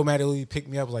Joe Matty picked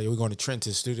me up like, we're going to Trent to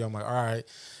the studio. I'm like, all right.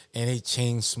 And they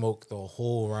chain smoked the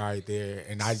whole ride there.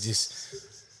 And I just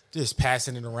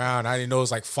passing it around. I didn't know it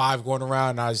was like 5 going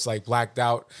around. And I was like blacked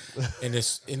out. And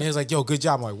they was like, yo, good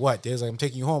job. I'm like, what? They was like, I'm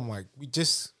taking you home. I'm like, we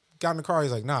just got in the car.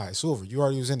 He's like, nah, it's over. You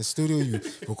already was in the studio. You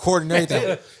recording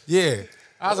everything. Yeah.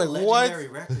 I was like, what?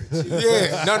 Record,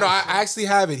 Yeah. No, I actually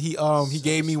have it. He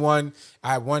gave me one.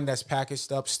 I have one that's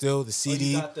packaged up still, the CD.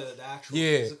 You got the actual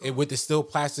yeah, with the still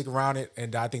plastic around it.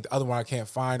 And I think the other one I can't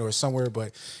find or somewhere.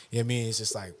 But, you know what I mean? It's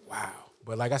just like, wow.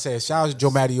 But like I said, shout out to Joe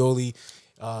Mattioli,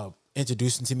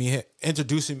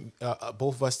 introducing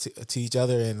both of us to each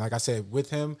other. And like I said, with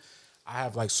him, I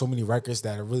have like so many records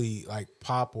that are really like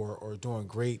pop or doing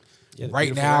great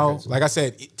right now. Records, like I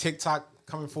said, TikTok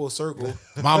coming full circle.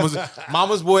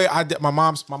 Mama's boy. My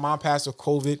mom passed of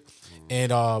COVID,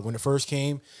 and when it first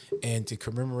came, and to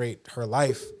commemorate her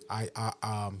life,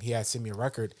 he had sent me a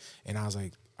record, and I was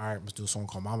like, all right, let's do a song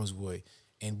called Mama's Boy,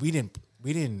 and we didn't.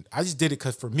 I just did it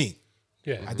for me.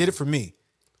 Yeah, I did it for me.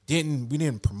 We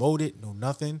didn't promote it, no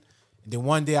nothing. And then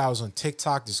one day I was on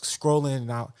TikTok just scrolling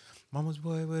and out. Mama's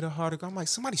Boy with a heart. I'm like,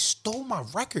 somebody stole my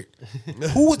record.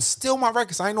 Who would steal my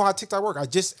record? So I didn't know how TikTok worked. I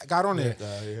just got on there.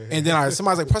 And then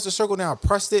somebody's like, press the circle down. I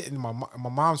pressed it, and my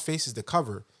mom's face is the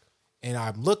cover. And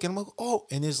I'm looking, I'm like, oh,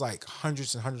 and there's like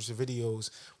hundreds and hundreds of videos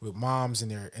with moms and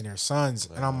their sons.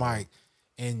 And I'm like,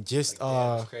 and just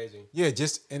that's crazy. Yeah,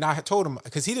 and I had told him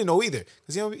because he didn't know either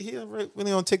because he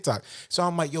really on TikTok. So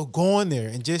I'm like, yo, go on there.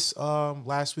 And just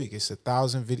last week, it's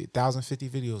 1,050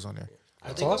 videos on there.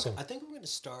 That's awesome. I think I'm gonna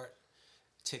start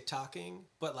TikToking,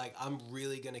 but like I'm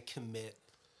really gonna commit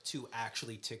to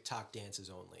actually TikTok dances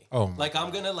only. Oh, like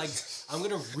I'm gonna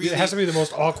really. It has to be the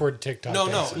most awkward TikTok.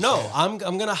 dances. No. I'm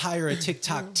gonna hire a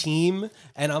TikTok team,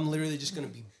 and I'm literally just gonna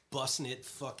be busting it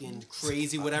fucking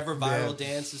crazy, whatever viral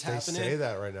dance is happening. They say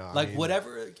that right now. Like,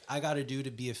 whatever I got to do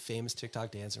to be a famous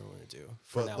TikTok dancer, I'm going to do.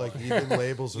 But like even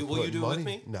labels are will you do money. it with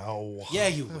me? No. Yeah,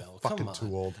 you will. Fucking Come on.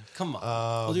 too old. Come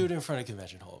on. We'll do it in front of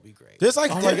convention hall. It'll be great. There's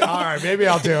like, all right, maybe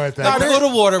I'll do it then. Nah, go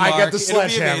to Watermark. I got the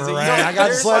sledgehammer, right? I got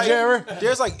the sledgehammer.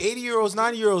 There's like 80-year-olds,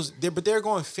 90-year-olds, but they're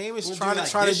going famous trying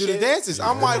to do the shit. dances.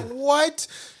 I'm like, what?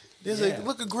 There's like,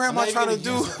 look at grandma trying to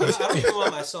do. I don't even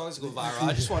want my songs to go viral.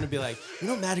 I just want to be like, you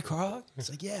know, Matty Carlock? It's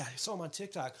like, yeah, I saw him on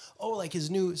TikTok. Oh, like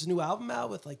his new album out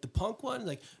with like the punk one.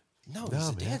 Like, no, he's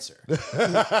a dancer.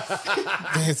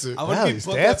 Dancer. I want to be he's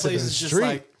booked at dancing in places the just street.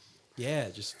 like, yeah,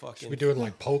 just fucking. We're doing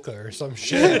like polka or some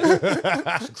shit.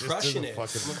 crushing it.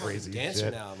 Fucking I'm a crazy dancer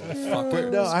shit. now. Motherfucker.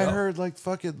 But no, Let's I go. heard like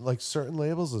fucking like certain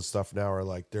labels and stuff now are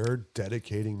like they're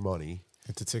dedicating money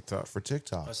Into TikTok. for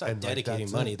TikTok. That's not and, like, dedicating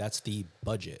that's money. it. That's the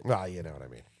budget. Well, you know what I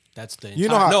mean. That's the You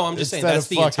know how- no, I'm just saying Instead that's of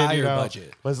the fucking, entire you know,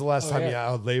 budget. When's the last time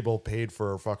yeah. a label paid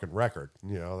for a fucking record?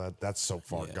 You know that's so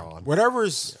far gone.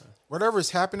 Whatever's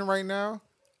happening right now,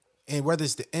 and whether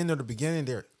it's the end or the beginning,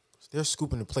 they're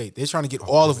scooping the plate. They're trying to get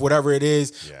all of whatever it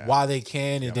is while they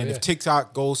can. And then if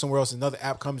TikTok goes somewhere else, another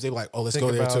app comes, they're like, oh, let's Think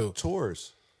go there about too.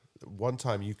 Tours. One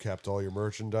time you kept all your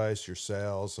merchandise, your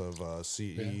sales of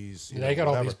CEs. They got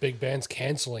all these big bands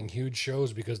canceling huge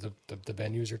shows because the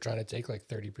venues are trying to take like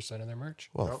 30% of their merch.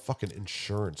 Well, fucking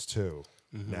insurance too.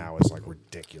 Now is like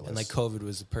ridiculous. And like COVID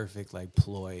was the perfect like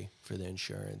ploy for the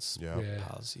insurance Yeah.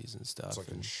 policies and stuff. Like,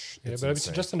 And Yeah, but it's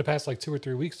just in the past like 2 or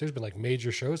 3 weeks, there's been like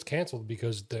major shows canceled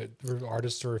because the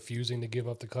artists are refusing to give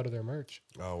up the cut of their merch.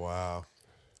 oh wow.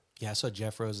 yeah, I saw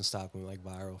Jeff Rosenstock went like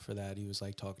viral for that. He was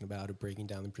like talking about it, breaking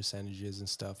down the percentages and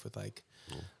stuff with like.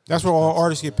 That's where all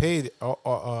artists get paid.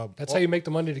 That's how you make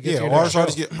the money to get to your artists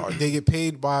next show. they get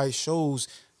paid by shows.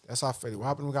 That's how what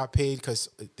happened. We got paid because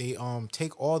they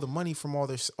take all the money from all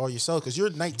your sales. Because you're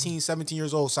 19, 17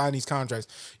 years old, signing these contracts.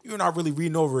 You're not really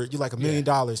reading over it. You're like $1 million.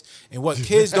 And what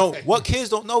kids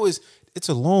don't know is it's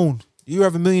a loan. You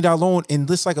have $1 million loan, and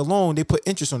just like a loan, they put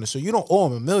interest on it. So you don't owe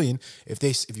them $1 million. If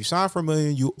you sign for $1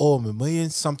 million, you owe them $1 million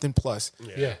something plus.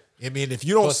 Yeah. I mean, if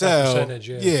you don't Plus that sell, percentage,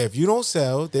 yeah. if you don't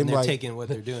sell, then And they're like taking what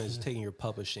they're doing is taking your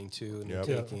publishing too, and they're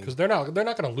taking. Because they're not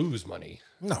going to lose money.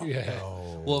 no. Yeah.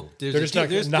 Well, They're just not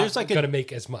there's like going to a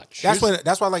make as much. That's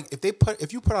why like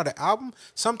if you put out an album,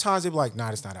 sometimes they be like, nah,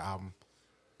 that's not an album.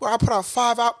 Well, I put out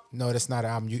 5 out. No, that's not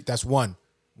an album. That's one.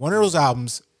 One of those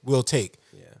albums we'll take.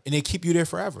 Yeah. And they keep you there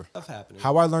forever. stuff happening.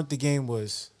 How I learned the game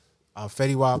was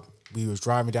Fetty Wap, we was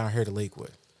driving down here to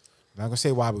Lakewood. I'm not gonna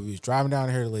say why, but we was driving down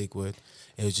here to Lakewood.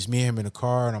 It was just me and him in the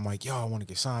car, and I'm like, yo, I want to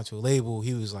get signed to a label.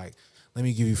 He was like, let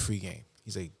me give you free game.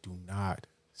 He's like, do not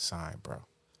sign, bro.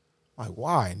 I'm like,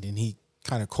 why? And then he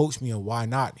kind of coached me on why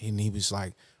not. And he was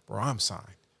like, bro, I'm signed.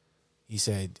 He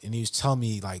said, and he was telling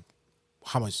me like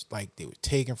how much like they were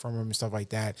taking from him and stuff like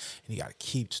that, and he got to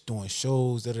keep doing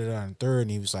shows, and third,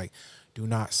 and he was like, do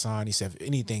not sign. He said, if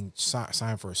anything,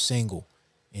 sign for a single,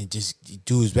 and just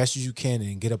do as best as you can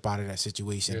and get up out of that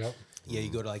situation. Yep. Yeah,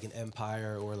 you go to like an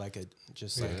Empire or like a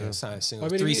sign a single I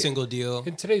mean, three single deal.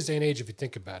 In today's day and age, if you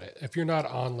think about it, if you're not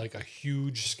on like a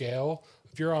huge scale,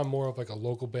 if you're on more of like a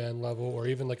local band level or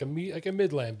even like a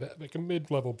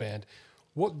mid-level band,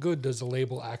 what good does a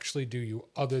label actually do you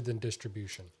other than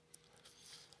distribution?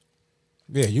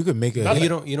 Yeah, you could make a. You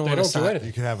don't They want to don't do sign. anything.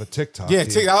 You can have a TikTok. Yeah,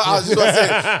 feed. I was just gonna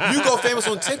say, you go famous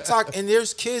on TikTok, and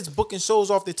there's kids booking shows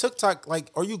off their TikTok,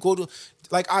 like, or you go to,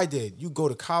 like I did, you go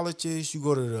to colleges, you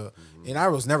go to the, and I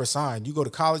was never signed. You go to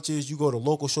colleges, you go to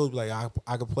local shows, be like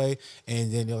I could play,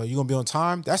 and then you're gonna be on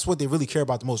time. That's what they really care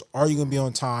about the most. Are you gonna be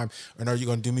on time, and are you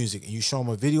gonna do music? And you show them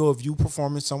a video of you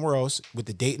performing somewhere else with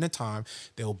the date and the time.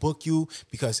 They'll book you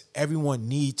because everyone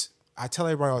needs. I tell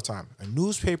everybody all the time, a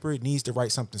newspaper needs to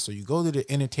write something. So you go to the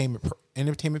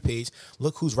entertainment page,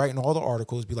 look who's writing all the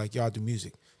articles, be like, y'all do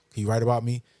music. Can you write about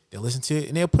me? They'll listen to it,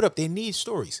 and they'll put up, they need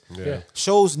stories. Yeah.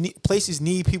 Places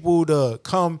need people to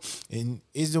come, and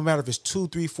it doesn't matter if it's 2,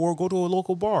 3, 4, go to a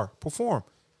local bar, perform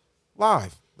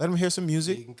live. Let them hear some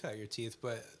music. You can cut your teeth,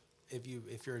 but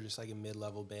if you're just like a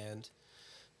mid-level band,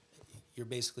 you're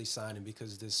basically signing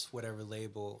because this whatever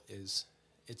label is,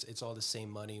 it's all the same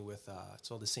money with it's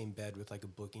all the same bed with like a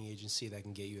booking agency that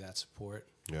can get you that support.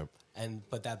 Yep.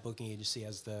 But that booking agency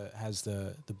has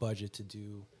the budget to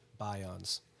do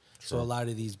buy-ons. Sure. So a lot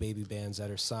of these baby bands that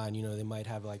are signed, they might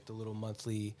have like the little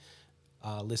monthly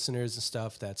listeners and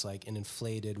stuff that's like an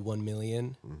inflated 1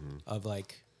 million of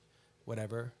like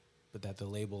whatever, but that the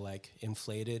label like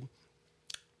inflated.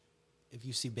 If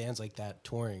you see bands like that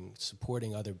touring,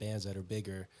 supporting other bands that are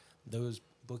bigger, those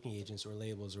booking agents or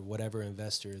labels or whatever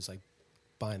investor is like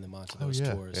buying them onto those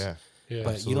tours. Yeah. Yeah,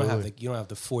 But absolutely. you don't have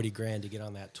the $40,000 to get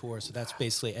on that tour. So that's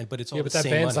basically but it's all Yeah, the but that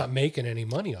same band's money. not making any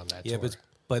money on that Yeah, tour.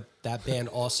 but that band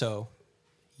also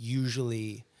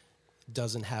usually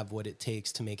doesn't have what it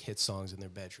takes to make hit songs in their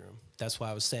bedroom. That's why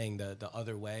I was saying the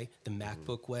other way, the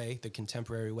MacBook way, the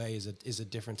contemporary way is a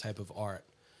different type of art.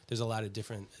 There's a lot of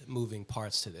different moving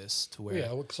parts to this to where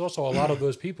because also a lot of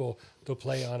those people, they'll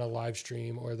play on a live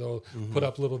stream or they'll put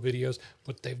up little videos,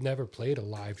 but they've never played a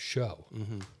live show.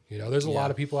 There's a lot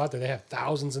of people out there. They have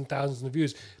thousands and thousands of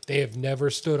views. They have never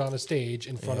stood on a stage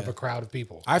in front of a crowd of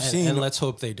people. and let's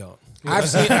hope they don't. I've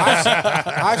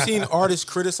seen artists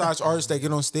criticize artists that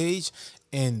get on stage,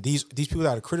 and these people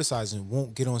that are criticizing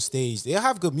won't get on stage. They'll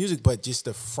have good music, but just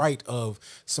the fright of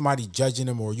somebody judging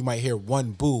them, or you might hear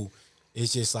one boo.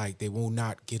 It's just like they will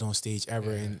not get on stage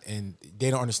ever, and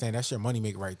they don't understand that's your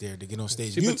moneymaker right there to get on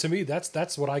stage. See, but to me,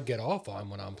 that's what I get off on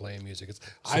when I'm playing music.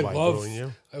 I Somebody love booing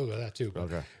you? Oh, that too.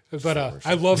 Okay. But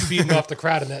I love feeding off the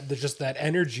crowd and just that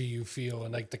energy you feel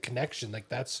and like the connection. Like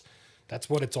that's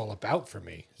what it's all about for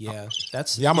me. Yeah,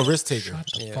 I'm a risk taker. Shut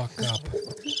the fuck up.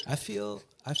 I feel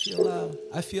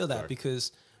that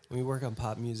because when we work on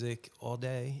pop music all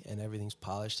day and everything's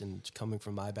polished and coming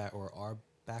from my our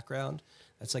background,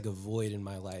 that's like a void in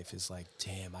my life. Is like,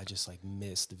 damn, I just like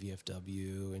miss the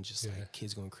VFW and just like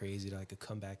kids going crazy to like a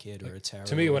comeback hit or a terror.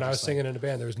 To me, when I was singing in a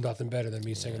band, there was nothing better than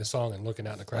me singing a song and looking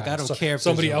out in the crowd. I don't care if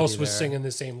somebody there's else nobody was there. singing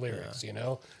the same lyrics.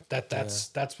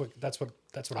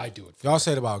 That's what I do it for. Y'all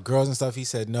said about girls and stuff. He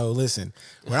said, "No, listen.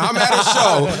 When I'm at a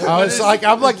show,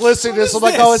 I'm like listening to this. I'm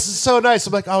like, oh, this is so nice.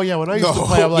 I'm like, oh yeah. When I used to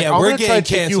play, I'm like, Yeah, I'm we're gonna try and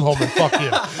getting take you home and fuck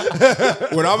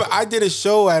you. when I did a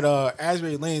show at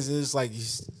Asbury Lanes, and it's like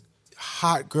this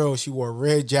hot girl. She wore a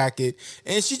red jacket,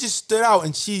 and she just stood out.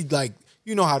 And she like,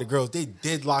 you know how the girls, they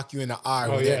did lock you in the eye.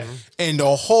 Oh, with yeah. it. And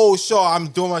the whole show, I'm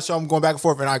doing my show. I'm going back and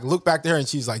forth, and I look back to her, and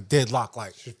she's like deadlocked,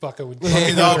 like. She's fucking with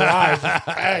Hey,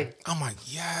 Bang. I'm like,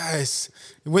 yes.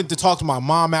 Went to talk to my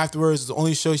mom afterwards. It's the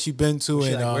only show she'd been to.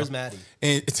 She's And like, where's Matty?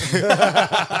 And it's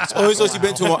the only show she'd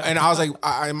been to. And I was like,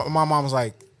 my mom was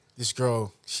like, this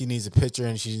girl, she needs a picture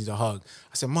and she needs a hug.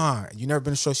 I said, Mom, you never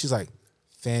been to a show? She's like,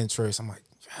 fans first. I'm like,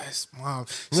 yes, Mom.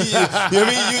 She, you know what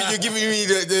I mean? You're giving me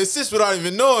the assist without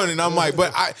even knowing. And I'm like,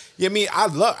 but I'm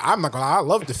not gonna lie, I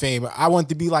love the fame. I want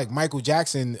to be like Michael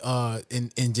Jackson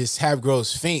and just have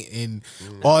girls faint and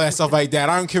all that stuff like that.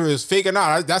 I don't care if it's fake or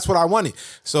not. That's what I wanted.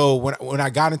 So when I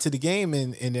got into the game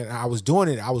and then I was doing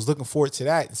it, I was looking forward to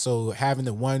that. So having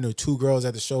the 1 or 2 girls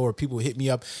at the show or people hit me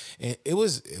up, and it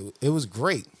was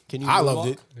great. I loved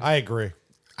it. I agree.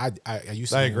 I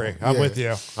used to. I agree. I'm with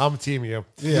you. I'm team you.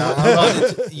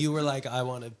 Yeah. You were like, I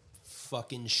want to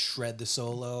fucking shred the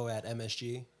solo at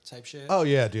MSG type shit. Oh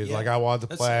yeah, dude. Yeah. Like I wanted to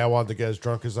That's play. sick. I wanted to get as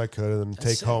drunk as I could and then That's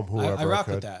take sick. home whoever I rock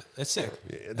could. with that. That's sick.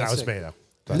 That That's was sick. me though.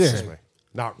 That's Yeah. just me.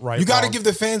 Not right. You got to wrong. give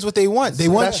the fans what they want. They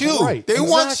want That's you. right. They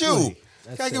want Exactly. you.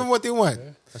 You got to give them what they want.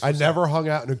 I never hung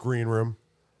out in a green room.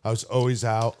 I was always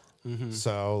out.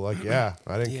 So, like, yeah,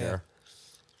 I didn't care.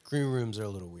 Green rooms are a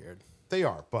little weird. They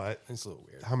are, but It's a little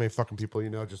weird. how many fucking people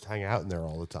just hang out in there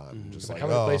all the time? Just like, How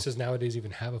many places nowadays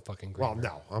even have a fucking green Well,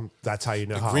 room? no, that's how you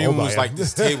know how Green old room I was am. like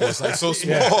this table. It's like so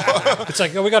small. It's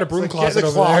like, oh, we got a broom It's like, get closet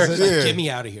in the over closet. there. Yeah. Get me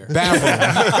out of here.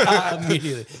 Bathroom.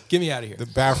 Immediately. Get me out of here. The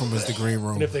bathroom is the green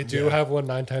room. And if they do have one,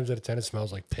 9 times out of 10, it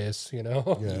smells like piss, you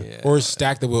know? Yeah. Or it's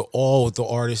stacked up with all the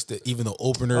artists, even the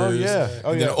openers. Oh, yeah.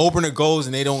 Oh, and yeah. then the opener goes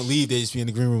and they don't leave. They just be in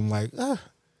the green room like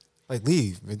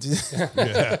leave.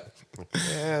 Yeah.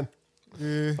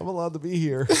 Man, I'm allowed to be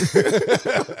here.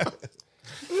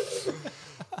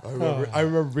 I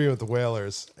remember being with the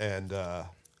Whalers and man,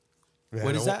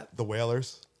 What is that? The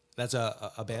Whalers. That's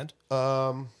a band?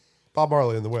 Bob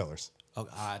Marley and the Whalers. Oh,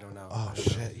 I don't know. Oh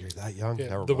shit, you're that young. Yeah,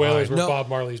 Never the Whalers were mind. No. Bob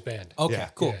Marley's band. Okay, Yeah.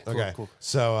 cool. Yeah. Cool, Okay, cool.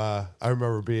 so I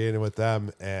remember being with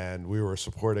them and we were a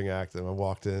supporting act and I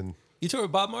walked in. You toured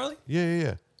with Bob Marley? Yeah.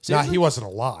 Nah, Seriously? he wasn't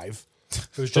alive. It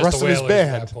was The just rest the of his Whalers at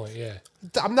band. that point, yeah.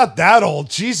 I'm not that old.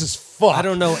 Jesus fuck. I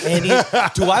don't know any.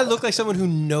 Do I look like someone who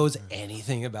knows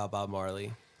anything about Bob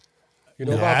Marley? You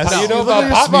know Yes. about, you know Look at about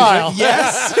your pop smile. music?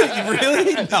 Yes.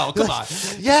 Really? No, come on.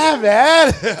 Yeah,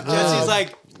 man. Jesse's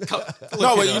like,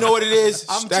 No, but you know what it is?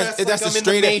 I'm That's- dressed that's like a I'm in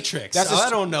straight the a- Matrix. that's a so I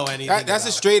str- don't know anything. That's a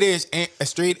about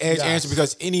straight edge answer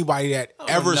because anybody that know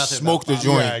ever nothing smoked the about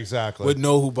joint Yeah, exactly. would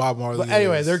know who Bob Marley But is.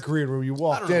 anyway, their green room, you I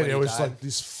walked don't know in, when it he was died. like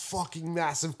this fucking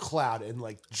massive cloud and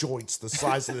like joints the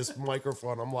size of this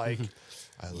microphone. I'm like,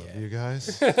 I love you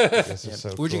guys. This is so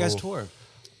Where'd you guys cool. tour?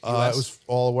 It was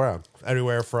all around,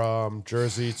 anywhere from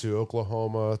Jersey to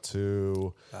Oklahoma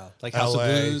to Like House LA. of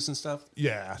Blues and stuff?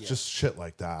 yeah, just shit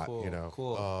like that. Cool, You know,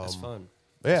 cool. That's fun.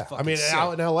 Yeah, That's I fucking mean, sick.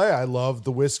 out in LA, I love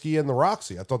the Whiskey and the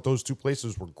Roxy. I thought those two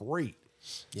places were great.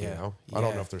 Yeah. You know, I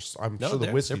don't know if there's. I'm No, sure the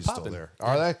they're Whiskey's still popping. there.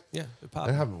 Are they? Yeah, they're They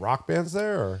popping. having rock bands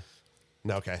there, or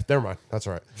no? Okay, never mind. That's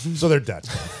all right. So they're dead.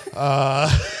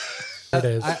 It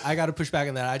is. I got to push back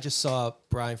on that. I just saw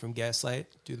Brian from Gaslight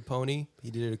do the Pony. He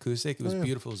did it acoustic. It was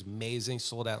beautiful. It was amazing.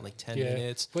 Sold out in like 10 Yeah.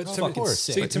 minutes. But It's to me- fucking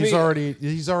sick. See, But to he's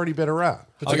me- already been around.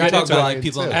 But Oh, the you're guy talking that's about like like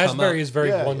people on the come Asbury up? is very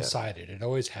Yeah, yeah. one-sided. It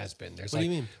always has been. There's What like,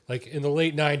 do you mean? like in the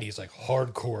late '90s, like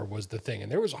hardcore was the thing,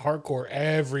 and there was hardcore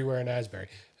everywhere in Asbury.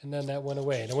 And then that went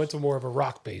away, and it went to more of a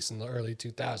rock base in the early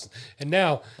 2000s. And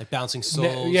now, Like Bouncing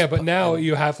Souls. yeah, but now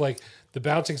you have like the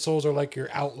Bouncing Souls are like your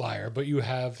outlier, but you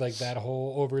have like that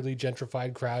whole overly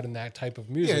gentrified crowd and that type of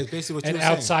music. it's basically what you and were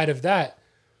saying. outside of that,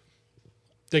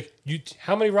 like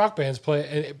how many rock bands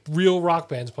play? Real rock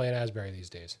bands play in Asbury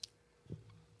these days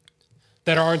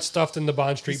that aren't stuffed in the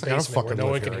Bond Street It's like, I don't basement where fucking no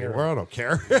one live can here hear anymore. them. I don't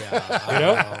care.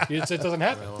 You know, it doesn't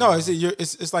happen. No,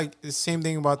 it's like the same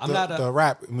thing about I'm not a- the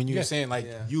rap. When you Yeah. were saying like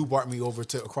you brought me over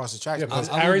to across the tracks. Yeah, because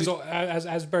because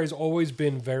Asbury's always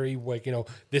been very like, you know,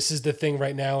 this is the thing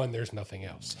right now and there's nothing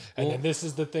else, and then this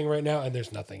is the thing right now and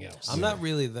there's nothing else. I'm not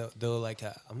really though like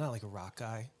I'm not like a rock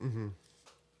guy. You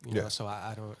know, so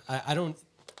I don't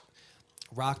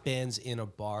rock bands in a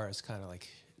bar is kind of like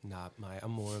not my.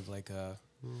 I'm more of like a.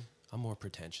 I'm more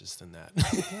pretentious than that.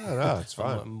 No, it's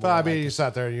fine. I'm But I more mean, like you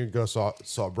sat there and you go saw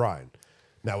Brian.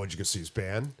 Now, would you go see his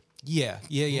band? yeah.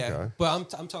 Okay. But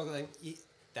I'm talking like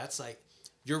that's like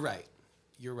you're right.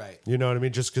 You know what I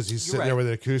mean? Just because he's You're sitting there right. with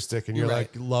an acoustic and you're You're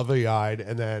like right. lovey-eyed,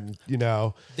 and then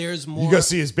There's more. you go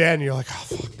see his band and you're like,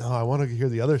 oh fuck no, I want to hear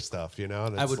the other stuff. You know?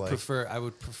 And I it's would like,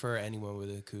 prefer anyone with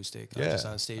an acoustic Yeah. just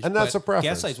on stage. And that's But a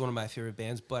preference. Gaslight's one of my favorite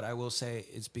bands, but I will say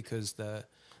it's because the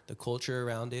culture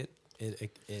around it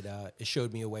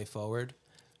showed me a way forward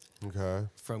Okay.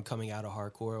 from coming out of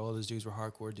hardcore. All those dudes were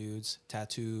hardcore dudes,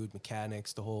 tattooed,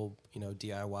 mechanics, the whole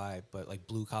DIY, but like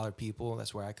blue collar people.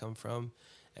 That's where I come from,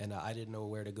 and I didn't know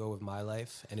where to go with my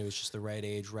life, and it was just the right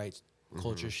age, right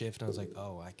culture shift, and I was like,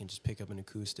 oh, I can just pick up an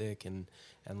acoustic and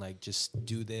like just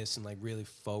do this and like really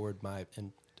forward my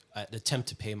and attempt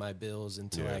to pay my bills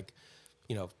and to like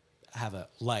have a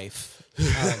life.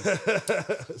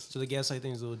 So the Gaslight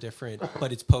thing is a little different,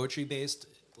 but it's poetry based.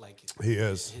 Like He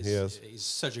is. He's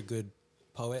such a good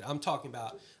poet. I'm talking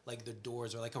about like the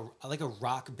Doors or like a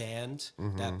rock band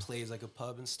that plays like a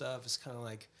pub and stuff. It's kind of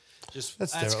like just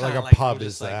That's that's different. kinda Like a pub I'm is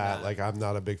just like, that. nah. Like I'm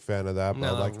not a big fan of that, but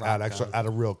No, like rock at a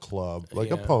real club,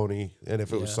 like a Yeah. Pony. And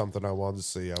if it was Yeah. something I wanted to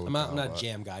see, I would. I'm not go, a but-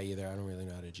 jam guy either. I don't really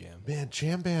know how to jam. Man,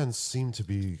 jam bands seem to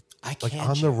be I like can't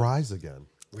on the jam. rise again.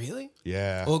 Really?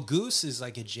 Yeah. Well, Goose is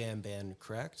like a jam band,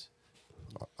 correct?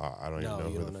 I don't No, even know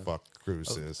you who don't the know. fuck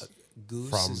Bruce is. Goose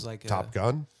From is like Top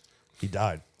Gun. He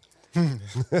died.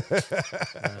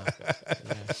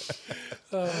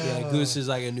 Goose is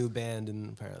like a new band and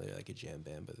apparently like a jam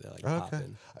band, but they're like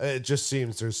popping. It just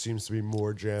seems there seems to be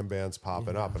more jam bands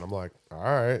popping up, and I'm like, all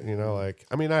right, you know, like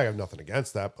I mean, I have nothing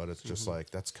against that, but it's just like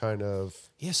that's kind of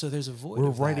So there's a void. we're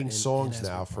of that writing in songs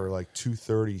now Asbury for Park. like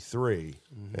 233,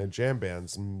 and jam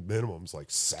bands minimum's like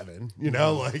 7. You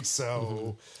know, like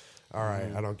so. All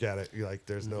right, I don't get it. Like,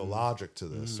 there's no logic to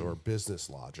this or business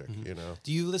logic. You know,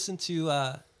 Do you listen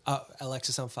to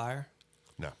Alexis on Fire?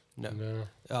 no. No.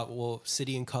 No. Well,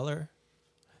 City in Color.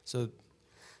 So,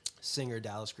 singer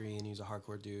Dallas Green. He's a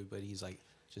hardcore dude, but he's like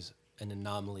just an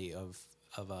anomaly of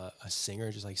a singer.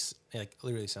 Just like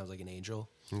literally sounds like an angel.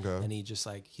 Okay. And he just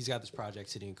like he's got this project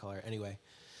City in Color. Anyway,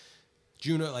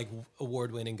 Juno like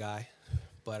award-winning guy,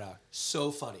 but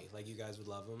so funny. Like you guys would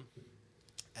love him.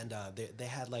 And they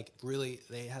had like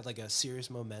a serious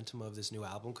momentum of this new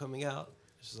album coming out.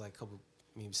 This was like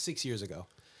 6 years ago,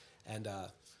 and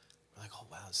we're like, oh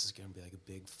wow, this is gonna be like a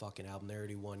big fucking album. They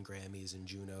already won Grammys and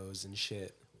Junos and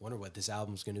shit. Wonder what this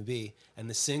album's gonna be. And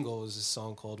the single was a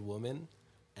song called "Woman,"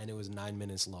 and it was 9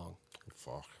 minutes long.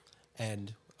 Fuck.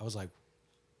 And I was like,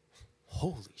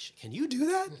 holy shit, can you do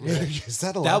that? Is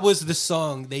that a That was the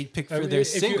song they picked for their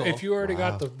single. If you already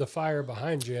got the fire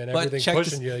behind you and But everything check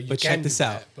pushing this, you but can check this do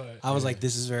out. that, but, I was like,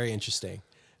 this is very interesting.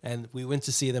 And we went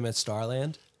to see them at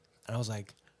Starland. And I was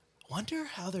like, wonder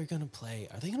how they're going to play.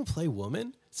 Are they going to play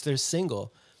Woman? It's their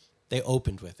single. They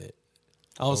opened with it.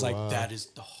 I was like, that is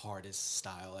the hardest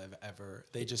style I've ever.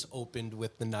 They just opened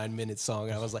with the 9-minute song.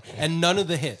 And I was like, and none of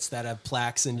the hits that have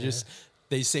plaques and just.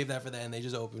 They saved that for that, and they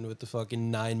just opened with the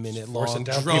fucking 9-minute long forcing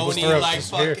down people's drony throats. like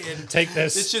Just here, fucking. take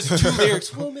this. It's just 2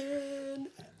 lyrics, woman,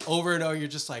 over and over. You're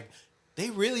just like, they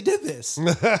really did this.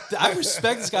 I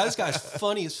respect this guy. This guy's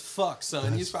funny as fuck,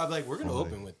 son. He's probably like, we're gonna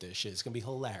open with this shit. It's gonna be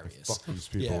hilarious. Fuck these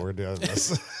people. Yeah. We're doing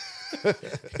this.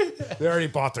 They already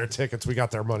bought their tickets. We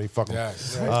got their money. Fuck 'em.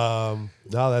 Yes. No,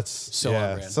 that's So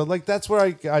yeah. on brand. So like that's where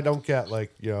I don't get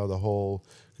like the whole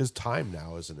because time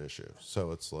now is an issue.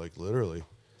 So it's like literally,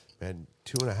 man,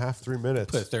 2.5, 3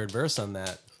 minutes. Put a third verse on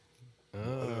that.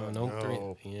 No,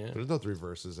 No. 3. Yeah. There's no 3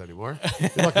 verses anymore. You're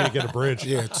lucky to get a bridge.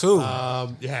 Yeah, 2.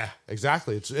 Yeah,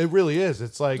 exactly. It really is.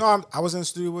 It's like No, I was in the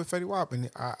studio with Fetty Wap, and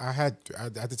I had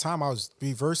at the time I was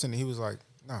reversing, and he was like,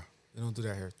 "Nah, you don't do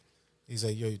that here." He's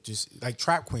like, "Yo, just like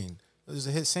Trap Queen. It was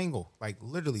a hit single, like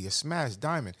literally a smash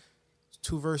diamond.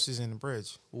 2 verses in the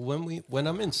bridge." When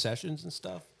I'm in sessions and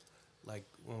stuff, like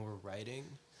when we're writing,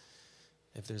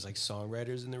 if there's like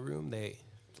songwriters in the room,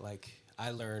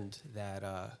 I learned that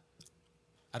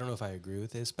I don't know if I agree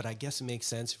with this, but I guess it makes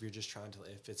sense if you're just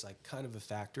if it's like kind of a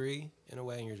factory in a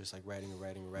way, and you're just like writing. You're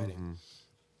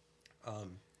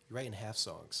writing half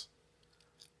songs,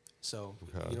 so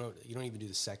you don't even do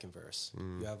the second verse.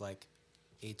 You have like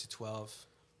 8 to 12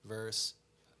 verse,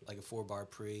 like a 4-bar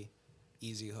pre,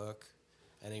 easy hook.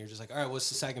 And then you're just like, all right, what's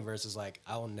the second verse? Is like,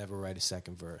 I will never write a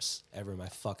second verse ever in my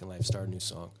fucking life, start a new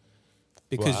song.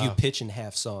 Because you pitch in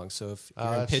half songs. So if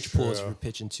you're in pitch pools, if you're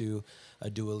pitching to a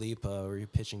Dua Lipa or you're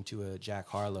pitching to a Jack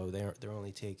Harlow, they're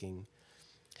only taking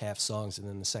half songs, and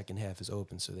then the second half is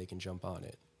open so they can jump on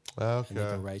it. And they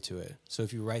okay. can write to it. So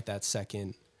if you write that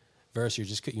second verse,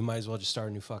 you might as well just start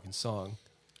a new fucking song.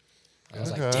 I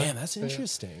was like, damn, that's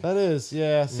interesting. That is,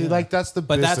 yeah. See, like that's the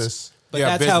business.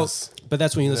 But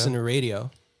that's when you listen to radio.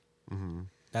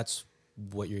 That's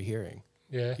what you're hearing.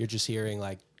 Yeah. You're just hearing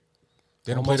like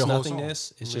They don't play almost the whole song.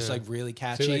 nothingness. It's just like really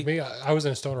catchy. See, like me, I was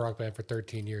in a stoner rock band for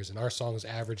 13 years, and our songs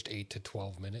averaged 8 to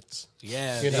 12 minutes.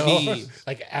 Yeah, You know, maybe.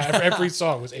 like every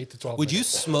song was 8 to 12 Would you minutes.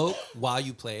 smoke while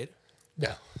you played?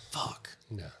 No, Fuck.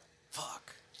 no.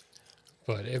 Fuck.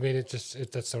 But I mean,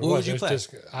 that's so. What would you It was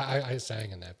play? Just, I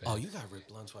sang in that band. Oh, you got rip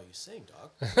blunts while you sing,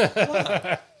 dog. Come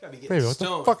on. Gotta be getting Baby, what the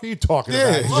stoned. fuck are you talking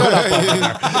about? Shut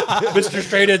up. Mr.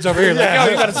 Straight Ed's over here, like, yo,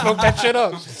 you gotta smoke that shit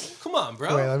up. Come on,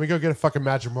 bro. Wait, let me go get a fucking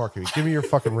Magic Market. Give me your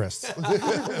fucking wrists.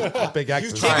 Big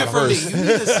X's. Take it from me. You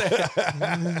need to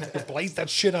say, Blaze that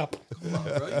shit up. come on,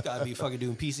 bro. You gotta be fucking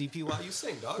doing PCP while you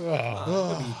sing, dog. Come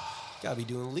on. Gotta be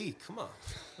doing leak. Come on.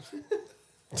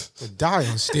 Die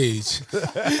on stage.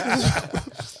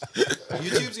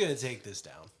 YouTube's gonna take this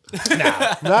down.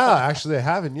 No, actually, I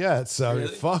haven't yet. So Really?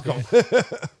 fuck them.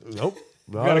 Nope.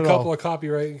 We got a couple of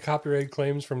copyright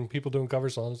claims from people doing cover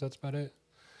songs. That's about it.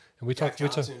 And we talk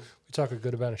a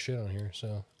good amount of shit on here.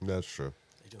 So That's true.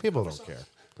 People don't care.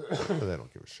 They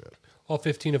don't give a shit. all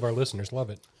 15 of our listeners love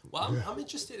it. Well, I'm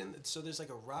interested in. So there's like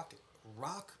a rock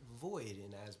void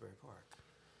in Asbury Park.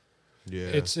 Yeah.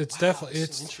 It's definitely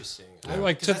That's it's interesting.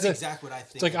 like 'Cause so that's the- exactly what I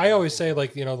think. It's like I always say,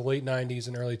 like the late 90s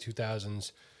and early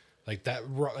 2000s, Like that,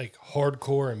 like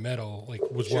hardcore and metal, like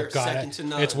was Sure, what got second it. to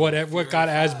none. It's what got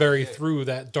Asbury Yeah. through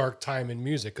that dark time in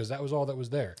music because that was all that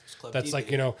was there. Club That's Deep, like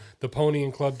yeah. you know the Pony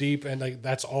and Club Deep, and like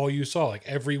that's all you saw. Like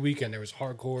every weekend there was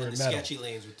hardcore And and the metal. sketchy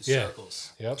lanes with the Yeah.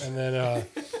 circles. Yep,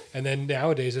 and then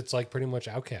nowadays it's like pretty much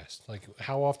Outcast. Like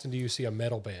how often do you see a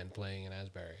metal band playing in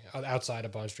Asbury outside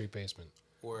of Bond Street Basement?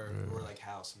 Or like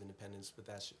House of Independence, but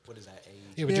that's what is that?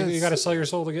 Yeah, but you got to sell your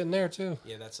soul to get in there too.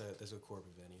 Yeah, that's a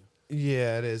corporate venue.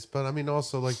 Yeah, it is. But I mean,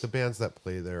 also like the bands that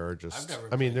play there are just. I've never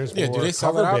I mean, played there's Yeah, more do they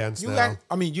sell cover it out? bands You now. got,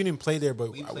 I mean, you didn't play there,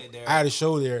 but We played there. I had a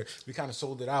show there. We kind of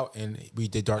sold it out, and we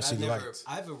did Dark I've City never. Lights.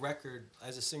 I have a record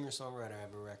as a singer songwriter. I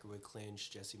have a record with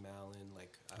Clinch, Jesse Malin.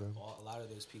 Like a lot of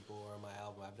those people are on my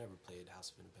album. I've never played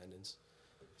House of Independence.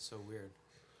 So weird.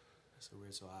 So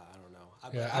weird. So I don't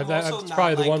know. Yeah, I'm that's also not,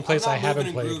 probably the like, one place I'm I not haven't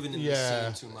moving played. and grooving in Yeah.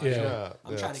 the scene too much. Yeah.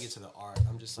 I'm trying to Yes. get to the art.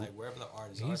 I'm just like wherever the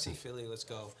art is. Arts in Philly, let's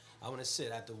go. I want to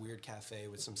sit at the weird cafe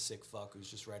with some sick fuck who's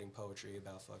just writing poetry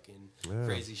about fucking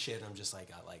crazy shit. I'm just like,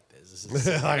 I like this. This is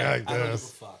sick. I like I don't give a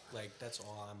this. fuck. Like that's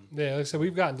all I'm. Yeah, like I said,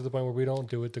 we've gotten to the point where we don't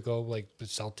do it to go like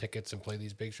sell tickets and play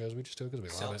these big shows. We just do it because we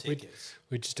Sell love it. tickets.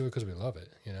 We just do it because we love it.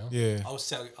 You know. Yeah.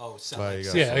 Sell. There you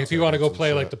like, go. Yeah, Sell if you want to go tickets and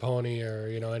play like shit. the Pony or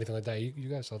you know anything like that, you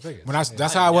guys sell tickets.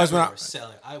 That's how I was when I. never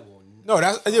selling. I will. No,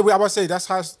 that's yeah. I was about to say that's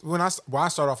how when I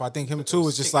start off. I think him too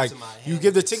was just like Tickets in my you hand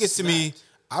give the get tickets to me. smacked.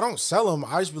 I don't sell them.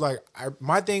 I just be like,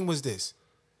 my thing was this.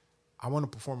 I want to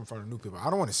perform in front of new people. I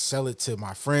don't want to sell it to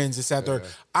my friends. This, that, third.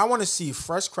 I want to see a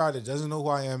fresh crowd that doesn't know who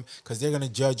I am because they're gonna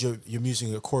judge your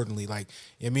music accordingly. Like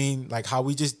I mean, like how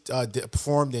we just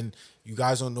performed and you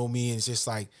guys don't know me. And it's just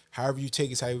like however you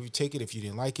take it, however you take it. If you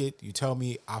didn't like it, you tell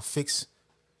me. I'll fix.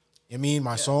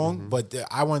 My song. But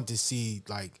I wanted to see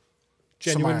like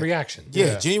Genuine somebody- reaction.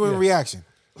 Yeah, genuine reaction.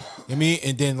 And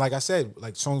then like I said,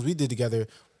 like songs we did together,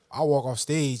 I'll walk off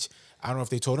stage. I don't know if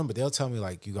they told him, but they'll tell me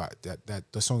like you got that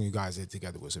the song you guys did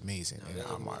together was amazing. And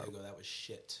I'm like, That was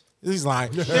shit. he's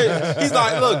lying. He's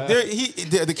like, look,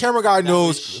 the camera guy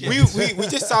knows. shit. We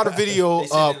just saw the video. They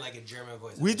said it in like a German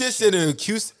voice. We That was just shit. did an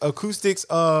acoustics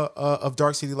of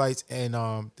Dark City Lights and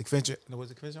the convention. Was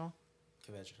it convention hall?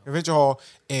 Convention hall,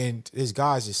 and this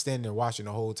guy's just standing there watching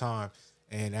the whole time.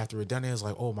 And after we're done, it was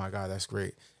like, oh my god, that's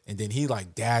great. And then he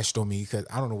like dashed on me because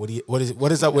I don't know what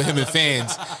is up with him and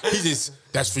fans. He just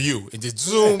that's for you and just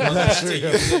zoom. Look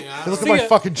at my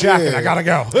fucking jacket. Yeah. I gotta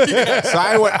go. So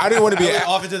I didn't want to be.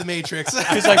 Off into the Matrix.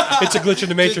 It's like it's a glitch in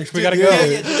the Matrix. We gotta go.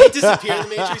 Did he disappear in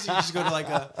the Matrix? You just go to like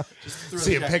a. Just throw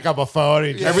See the him jacket. pick up a phone.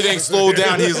 And Everything slowed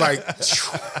down. He's like,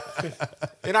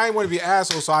 and I didn't want to be an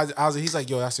asshole. So he's like,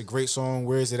 yo, that's a great song.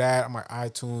 Where is it at? I'm like,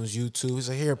 iTunes, YouTube. He's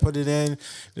like, here, put it in.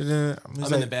 He's I'm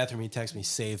like, in the bathroom. He texts me,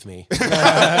 "Save me."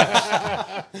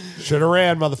 should have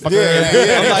ran,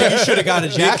 motherfucker. I'm like, "You should have got a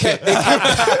jacket."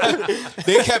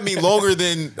 they kept me longer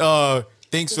than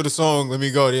thanks for the song. Let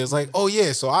me go. They was like, oh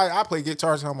yeah. So I play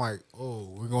guitar. So I'm like, oh,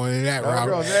 we're going in that route.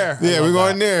 We're going there. I Yeah, love we're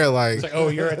going that. there. Like, It's like, oh,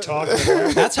 you're a talk.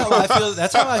 That's how I feel.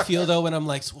 That's how I feel though when I'm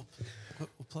like, so what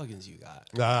plugins you got?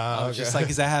 I'm okay. just like,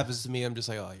 because that happens to me. I'm just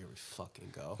like, oh, here we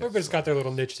fucking go. Everybody's got their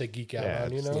little niche they geek out Yeah,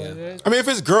 on, you know. yeah. I mean, if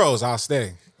it's girls, I'll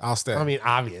stay. I mean,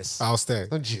 obvious. I'll stay.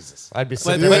 Oh, Jesus. I'd be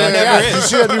sitting but there. it never You is.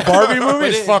 see that new Barbie movie?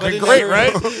 It's but fucking it great, never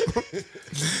right?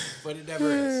 But it never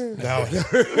is.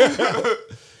 No.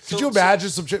 Could you imagine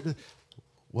some shit?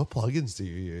 What plugins do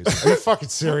you use? Are you fucking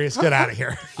serious? Get out of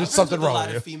here. There's something With wrong a lot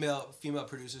with you. of female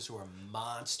producers who are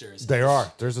monsters. They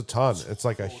are. There's a ton. It's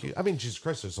like a huge. I mean, Jesus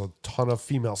Christ, there's a ton of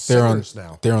female They're on. singers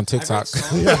now. They're on I TikTok. write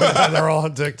songs, They're all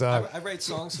on TikTok. I write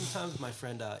songs sometimes with my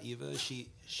friend Eva. She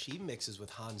mixes with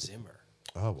Hans Zimmer.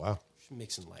 Oh, wow. She's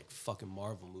mixing like fucking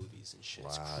Marvel movies and shit.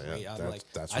 It's Wow, great. yeah, I'm that's-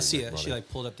 like, that's I where see you it. make She money. like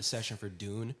pulled up the session for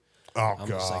Dune. Oh, I'm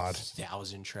just like God.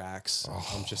 1,000 tracks.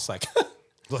 I'm just like,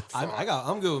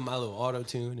 I'm good with my little auto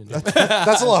tune and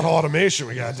That's a lot of automation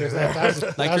we got to do there. like Those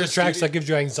her are tracks studio- that gives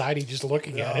you anxiety just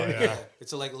looking at it. Yeah.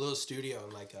 It's like a little studio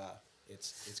and like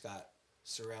it's got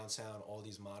surround sound, all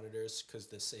these monitors because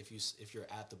this if you're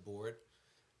at the board,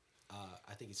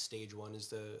 I think it's stage 1 is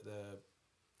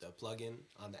the plug-in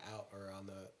on the out or on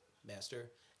the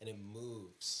master and it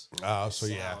moves Oh, the so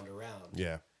yeah. sound around.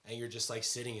 Yeah. And you're just like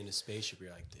sitting in a spaceship. You're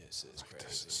like, this is crazy.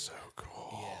 This is so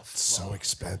cool. Yeah, It's so fuck.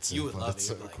 expensive. You would but love it's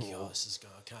it. You'd so be like, cool. yo, this is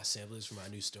good. Can I sample this for my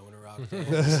new stoner rock band?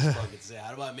 This is fucking sick.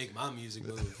 How do I make my music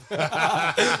move?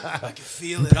 I can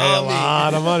feel it Pay a on me.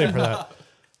 lot of money for that.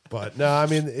 But no, I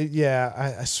mean,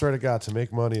 I swear to God, to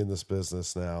make money in this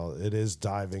business now, it is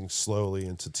diving slowly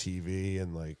into TV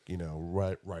and like, you know,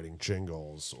 writing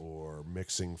jingles or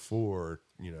mixing for,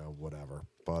 you know, whatever.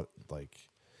 But like,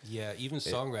 Yeah, even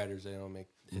songwriters, they don't make.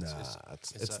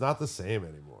 it's not the same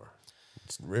anymore.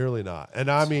 It's really not. And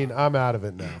I mean, I'm out of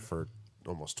it now for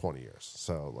almost 20 years.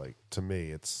 So like to me,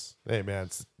 it's, hey man,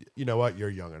 it's, you know what? You're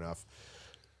young enough.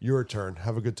 Your turn.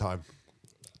 Have a good time.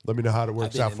 Let me know how it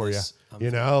works out for you. You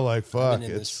know, like fuck. I've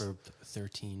been in this for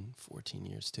 13, 14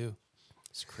 years too.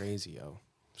 It's crazy, yo.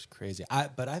 It's crazy.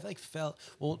 But I like felt,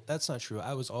 well, that's not true.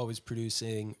 I was always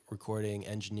producing, recording,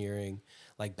 engineering,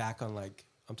 like back on like,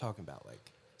 I'm talking about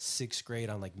like 6th grade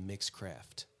on like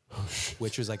Mixcraft,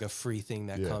 which was like a free thing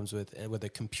that comes with a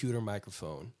computer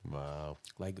microphone. Wow.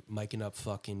 Like miking up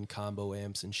fucking combo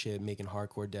amps and shit, making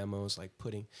hardcore demos, like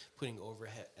putting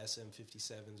overhead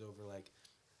SM57s over like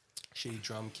shitty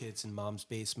drum kits in mom's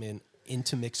basement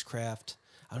into Mixcraft.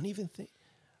 I don't even think,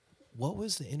 what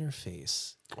was the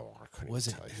interface? Oh, I couldn't Was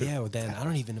it? even tell you. Yeah, well, then I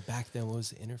don't even back then. What was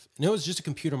the interface? No, it was just a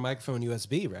computer microphone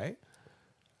USB, right?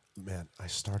 Man, I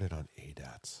started on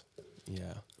ADATs.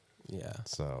 Yeah.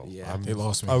 So Yeah. They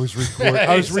lost me. I was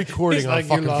recording He's on like, "You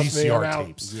fucking lost me, I'm VCR out."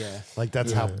 tapes. Yeah. Like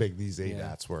that's how big these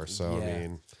ADATs were. So Yeah. I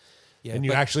mean, Yeah, and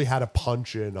you but- actually had to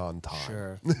punch in on time.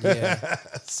 Sure. Yeah.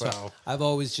 So I've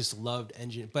always just loved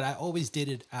engine, but I always did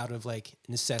it out of like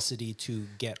necessity to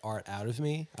get art out of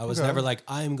me. I was never like,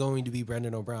 I'm going to be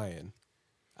Brendan O'Brien.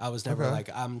 I was never like,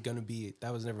 I'm going to be,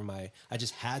 that was never I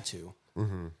just had to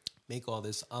make all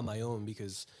this on my own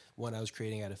because one, I was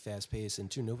creating at a fast pace, and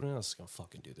two, nobody else is going to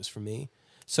fucking do this for me.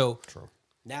 So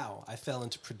now I fell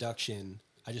into production.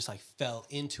 I just like fell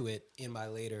into it in my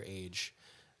later age.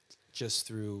 Just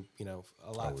through, you know,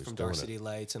 a lot Always from doing Dark it. City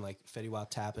Lights and like Fetty Wap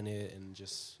tapping it and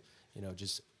just, you know,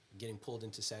 just getting pulled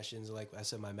into sessions. Like I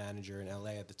said, my manager in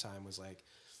LA at the time was like,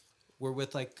 we're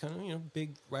with like kind of, you know,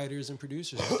 big writers and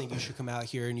producers. I think you should come out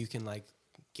here and you can like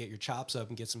get your chops up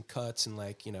and get some cuts and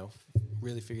like, you know,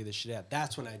 really figure this shit out.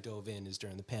 That's when I dove in, is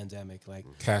during the pandemic. Like,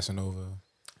 Casanova.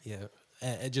 yeah.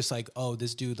 And just like, oh,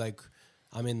 this dude, like,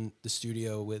 I'm in the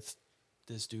studio with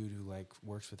this dude who like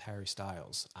works with Harry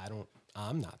Styles.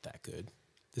 I'm not that good.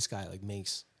 This guy like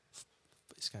this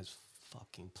guy's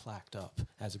fucking placked up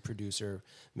as a producer,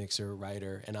 mixer,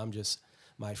 writer, and I'm just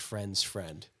my friend's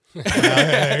friend. In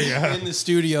the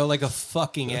studio like a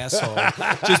fucking asshole.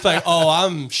 Just like, oh,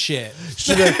 I'm shit.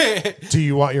 do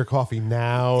you want your coffee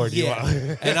now or do you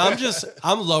want And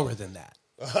I'm lower than that.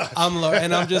 I'm low,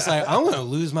 and I'm just like, I'm gonna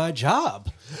lose my job.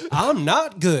 I'm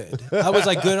not good. I was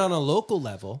like good on a local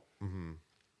level.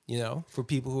 You know, for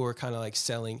people who are kind of like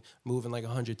moving like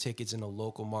 100 tickets in a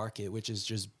local market, which is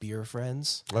just beer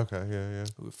friends. Okay, yeah.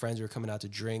 Friends who are coming out to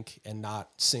drink and not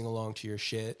sing along to your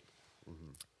shit.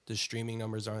 The streaming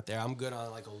numbers aren't there. I'm good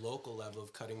on like a local level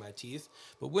of cutting my teeth.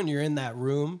 But when you're in that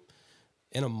room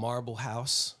in a marble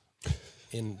house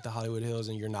in the Hollywood Hills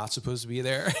and you're not supposed to be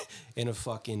there in a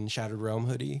fucking Shattered Realm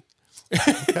hoodie,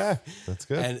 Okay, that's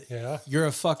good. and you're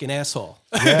a fucking asshole.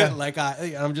 Like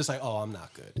I'm just like, oh, I'm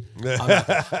not good.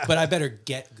 But I better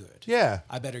get good. Yeah.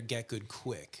 I better get good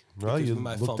quick. Well, because you we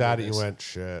might looked fumble at it and this.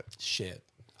 you went, shit.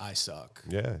 I suck.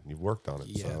 Yeah, you worked on it.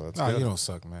 Yeah. So that's No, good. you don't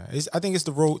suck, man. I think it's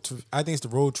the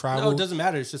road. Travel. No, it doesn't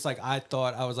matter. It's just like I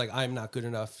was like, I'm not good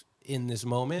enough in this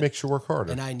moment. Makes you work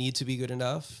harder. And I need to be good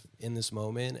enough in this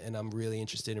moment. And I'm really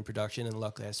interested in production. And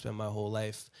luckily, I spent my whole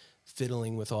life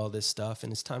fiddling with all this stuff.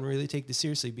 And it's time to really take this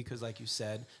seriously because, like you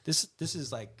said, this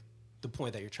is like the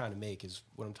point that you're trying to make is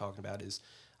what I'm talking about is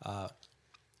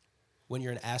when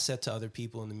you're an asset to other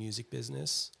people in the music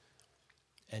business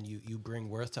and you bring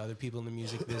worth to other people in the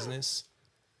music business,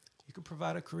 you can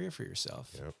provide a career for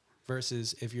yourself. Yep.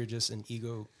 Versus if you're just an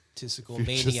egotistical You're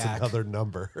maniac. just another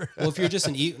number. Well, if you're just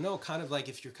kind of like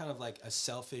if you're kind of like a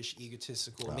selfish,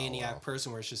 egotistical maniac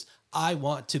person where it's just, I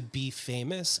want to be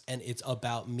famous and it's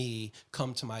about me,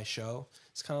 come to my show.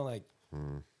 It's kind of like,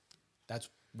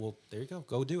 there you go.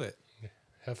 Go do it.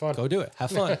 Have fun. Go do it.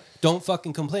 Have fun. Don't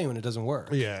fucking complain when it doesn't work.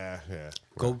 yeah.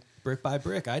 Go brick by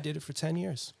brick. I did it for 10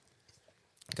 years.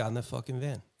 Got in the fucking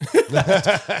van.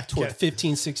 Toured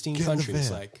 15, 16 in the countries.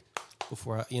 van. Like,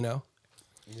 before I, you know.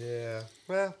 Yeah.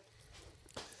 Well,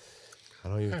 I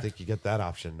don't even think you get that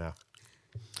option now.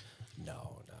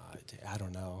 No, I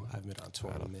don't know. I haven't been on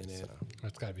tour in a minute.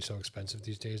 It's got to be so expensive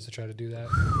these days to try to do that,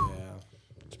 Yeah.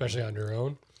 especially on your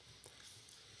own.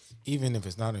 Even if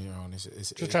it's not on your own, it's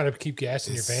Just trying to keep gas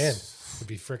in your van would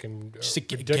be freaking Just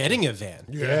ridiculous. getting a van.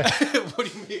 Yeah,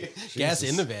 What do you mean? Gas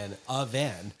in the van. A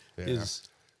van is.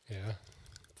 yeah.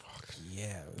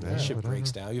 Yeah, that shit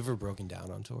breaks down. You ever broken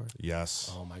down on tour?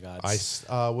 Yes. Oh my god. What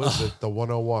is it? The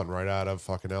 101 right out of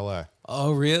fucking LA.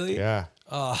 Oh really? Yeah.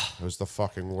 It was the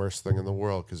fucking worst thing in the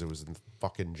world because it was in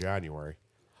fucking January.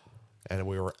 And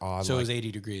we were on So it like, was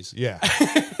 80 degrees. yeah.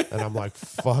 And I'm like,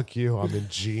 fuck you. I'm in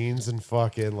jeans and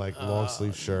fucking like long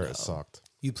sleeve shirt. It sucked.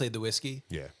 You played the whiskey.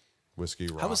 Yeah. Whiskey,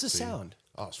 Roxy. How was the sound?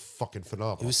 Oh, it was fucking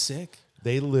phenomenal. It was sick.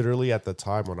 They literally, at the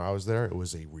time when I was there, it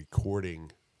was a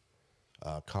recording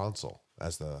console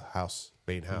as the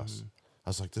main house. I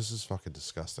was like, this is fucking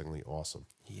disgustingly awesome.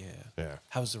 Yeah. Yeah.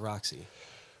 How's the Roxy?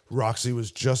 Roxy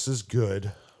was just as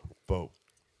good, but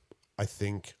I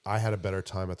think I had a better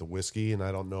time at the whiskey, and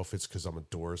I don't know if it's because I'm a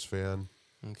Doors fan.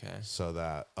 Okay. So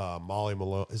that Molly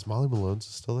Malone, is Molly Malone's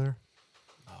still there?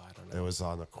 Oh, I don't know. It was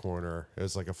on the corner. It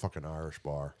was like a fucking Irish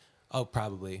bar. Oh,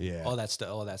 probably. Yeah. All that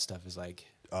stuff is like.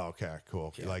 Oh, okay,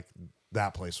 cool. Yeah. Like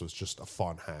that place was just a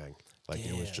fun hang. Like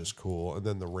it was Damn. just cool, and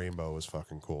then the Rainbow was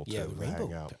fucking cool too. Yeah, to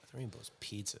hang out. Rainbow's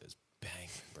pizza is banging,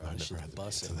 bro. That shit's had the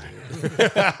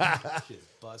bussin', dude. Shit's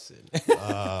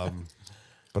bussin'.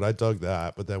 But I dug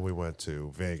that. But then we went to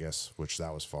Vegas, which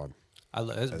that was fun.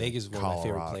 Vegas is one of my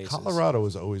favorite places. Colorado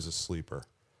was always a sleeper.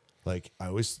 Like I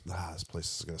always, this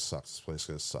place is gonna suck. This place is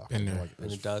gonna suck. Been there. Like,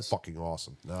 And it does. Fucking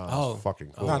awesome. No, Oh. it's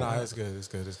fucking cool. No, it's good. It's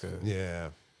good. It's good. Yeah.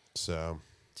 So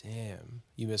Damn,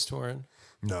 you miss touring?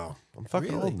 no, I'm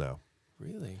fucking Really? old now.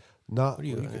 Really? Not What are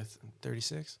you?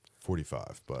 36?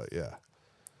 45, but yeah,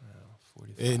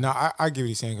 45. No, I get what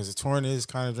he's saying because the touring is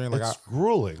kind of drain. Like, it's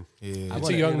grueling. yeah, It's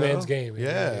a young man's game.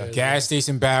 Yeah. gas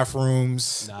station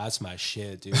bathrooms. Nah, that's my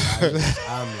shit, dude.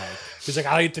 I'm like, He's like,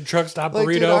 I'll eat the truck stop Like,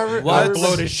 dude, burrito. I I'll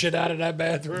blow this shit out of that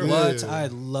bathroom. what? I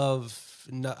love.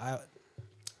 No,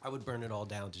 I would burn it all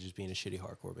down to just being a shitty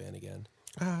hardcore band again.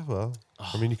 Well,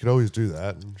 I mean, you could always do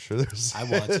that. I'm sure there's I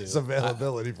want to. there's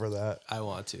availability for that. I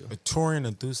want to. A touring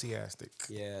enthusiastic.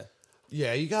 Yeah.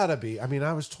 Yeah, you gotta be. I mean,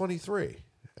 I was 23.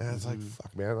 And it's like,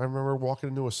 fuck, man. I remember walking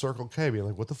into a Circle K being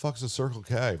like, what the fuck's a Circle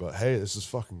K? But hey, this is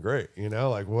fucking great. You know,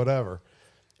 like whatever.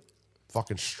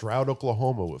 Fucking Stroud,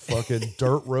 Oklahoma with fucking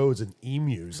dirt roads and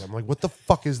emus. I'm like, what the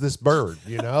fuck is this bird?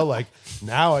 You know, like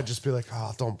now I'd just be like,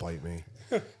 oh, don't bite me.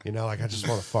 You know, like I just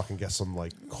want to fucking get some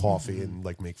like coffee and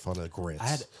like make fun of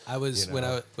grits. I was you when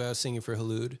know? I was singing for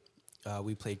Halud,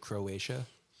 we played Croatia,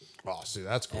 Oh, see,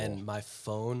 that's cool. and my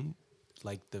phone,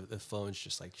 like the phone's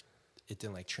just like it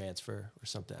didn't like transfer or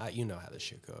something. You know how this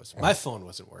shit goes. My phone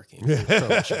wasn't working. in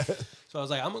Croatia. So I was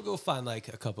like, I'm gonna go find like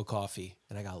a cup of coffee,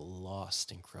 and I got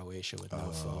lost in Croatia with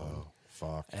no phone.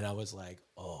 Fuck. And I was like,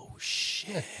 oh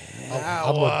shit.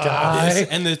 I'm gonna die.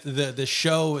 And the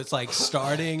show is like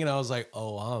starting, and I was like,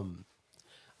 oh,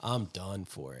 I'm done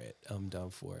for it. I'm done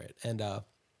for it. And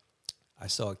I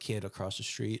saw a kid across the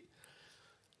street.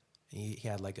 He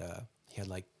had like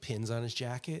pins on his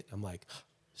jacket. I'm like,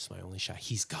 this is my only shot.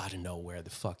 He's got to know where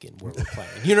we're playing.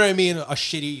 You know what I mean? A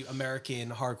shitty American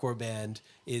hardcore band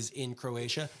is in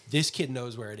Croatia. This kid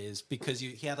knows where it is because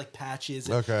he had like patches.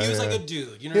 And Okay, he was like yeah. a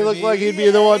dude. You know He what I looked mean? like he'd be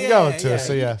the one going to, yeah.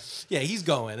 so yeah. Yeah, he's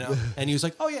going. And he was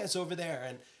like, oh, yeah, it's over there.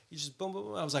 And he just boom, boom,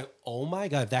 boom. I was like, oh, my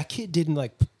God. If that kid didn't,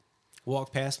 like,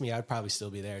 walk past me, I'd probably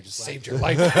still be there. Just Saved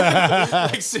like, your life.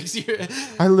 like 6 years.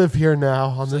 I live here now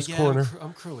on this Like, yeah, corner.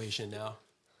 I'm Croatian now.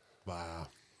 Wow.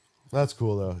 That's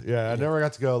cool, though. Yeah, I never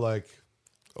got to go, like,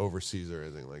 overseas or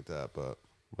anything like that, but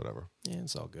whatever. Yeah,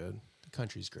 it's all good. The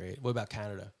country's great. What about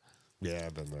Canada? Yeah,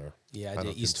 I've been there. Yeah, I don't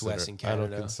did east to west in I don't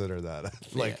Canada. consider that,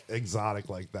 like, exotic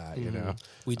like that, you know?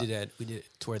 We did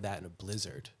toured that in a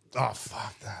blizzard. Oh,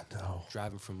 fuck that, no.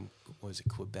 Driving from, what was it,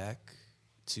 Quebec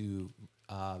to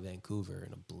Vancouver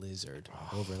in a blizzard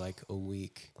over like a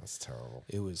week. That's terrible.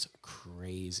 It was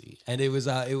crazy, and it was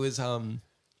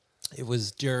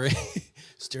during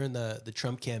it's during the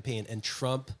Trump campaign, and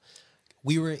Trump.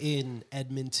 We were in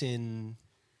Edmonton,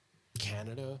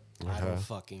 Canada. I don't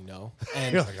fucking know.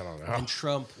 And You're like, I don't know. And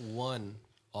Trump won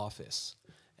office,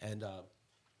 and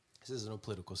this is no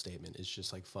political statement. It's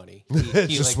just like funny.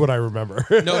 It's just like, what I remember.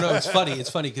 No, it's funny. It's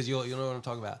funny because you'll know what I'm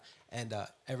talking about. And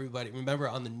everybody, remember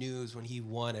on the news when he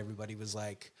won, everybody was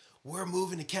like, "We're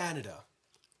moving to Canada,"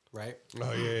 right?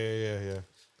 Oh, yeah.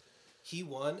 He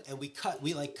won, and we cut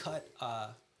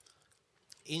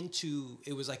into.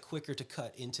 It was like quicker to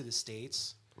cut into the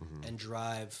States and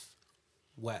drive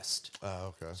west.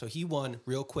 Oh, okay. So he won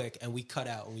real quick, and we cut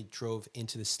out and we drove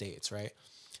into the States, right?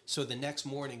 So the next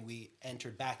morning we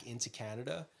entered back into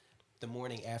Canada. The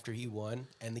morning after he won,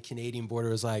 and the Canadian border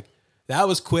was like, "That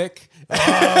was quick."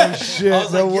 Oh, shit, I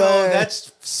was no like, way. "Yo,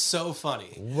 that's so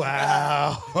funny."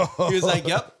 Wow. He was like,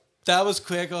 "Yep, that was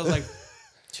quick." I was like,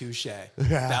 "Touche.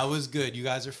 That was good. You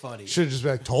guys are funny. Should have just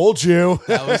been like, told you.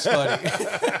 That was funny."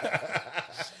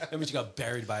 Then we just got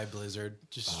buried by a blizzard.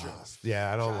 Just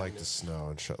Yeah, I don't like the snow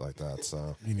and shit like that,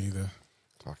 so Me neither.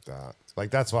 fuck that. Like,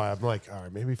 that's why I'm like, all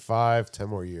right, maybe 5-10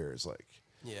 more years. Like,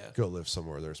 yeah. go live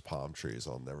somewhere there's palm trees.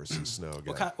 I'll never see snow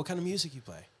again. What kind of music you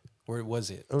play? Where was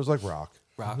it? It was like rock.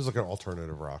 Rock? It was like an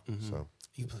alternative rock. So,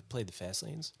 You played the fast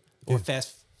lanes, or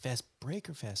fast break,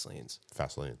 or fast lanes?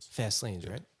 fast lanes. Fast lanes,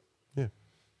 right? Yeah.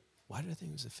 Why did I think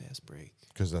it was a fast break?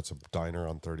 Because that's a diner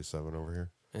on 37 over here.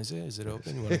 Is it? Is it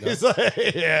open? You want to go? It's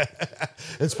like, yeah.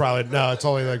 It's probably, no, it's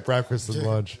only like breakfast and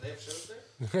lunch. They have shows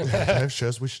there? They have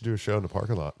shows. We should do a show in the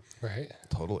parking lot. Right.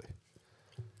 Totally.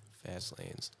 Fast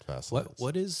lanes. Fast lanes.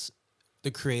 What is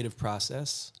the creative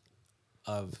process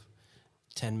of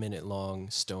 10-minute long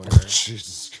stoner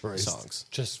Jesus Christ. songs?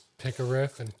 Just pick a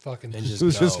riff and fucking And just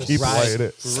Just go. keep playing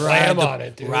it. slam on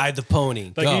it, dude. Ride the pony.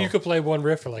 Like go. you could play one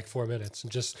riff for like 4 minutes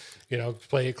and just,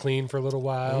 play it clean for a little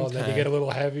while, and then you Okay. get a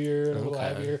little heavier and a little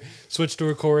heavier. Switch to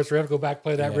a chorus riff, go back,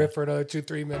 play that riff for another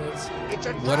 2-3 minutes.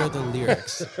 What are the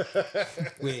lyrics?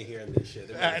 We ain't hearing this shit.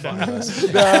 They're making fun of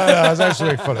us. No, I was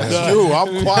actually making fun of him. You,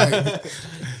 I'm quiet.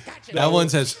 That one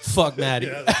says, fuck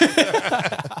Matty.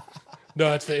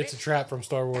 No, it's a trap from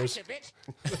Star Wars.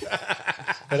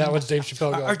 And that one's Dave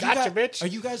Chappelle going, gotcha, bitch. Are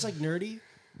you guys like nerdy?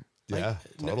 Yeah,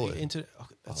 totally. Into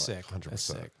that's sick. 100%. That's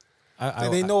sick.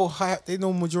 They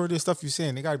know majority of stuff you're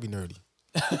saying. They gotta be nerdy.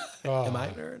 Am I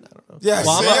a nerd? I don't know. Yes.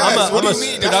 Well, yes. I'm What a do you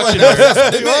mean? production That's nerd.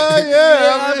 what they meant.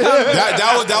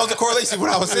 That was the correlation with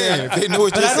what I was saying. If they knew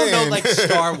what But you're I don't saying. know like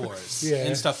Star Wars Yeah.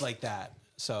 and stuff like that.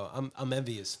 So I'm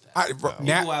envious of that. Bro, People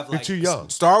now, who have, You're like, too young.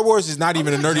 Star Wars is not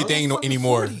even a I'm not nerdy young, thing I'm fucking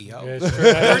anymore. 40, yo. Yeah, it's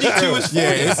true. 32 is 40.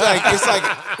 Yeah, it's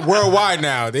like worldwide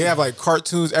now. They have like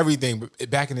cartoons, everything. But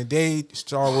back in the day,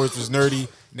 Star Wars was nerdy.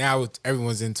 Now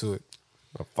everyone's into it.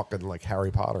 Fucking like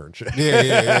Harry Potter and shit.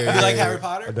 Yeah. You like Harry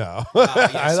Potter? No. Yeah,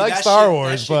 I see, like that Star shit-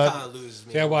 Wars, that shit but kinda loses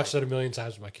me. Yeah, I I'm watched like, it a million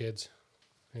times with my kids.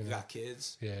 You got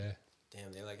kids? Yeah.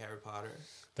 Damn, they like Harry Potter.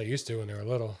 They used to when they were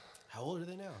little. How old are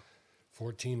they now?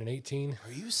 14 and 18.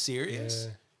 Are you serious?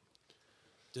 Yeah.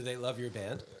 Do they love your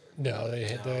band? No,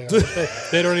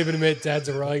 they don't even admit dad's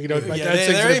around. My dad they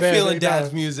sings in a ain't band. feeling They dad's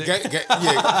don't. music.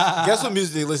 Guess what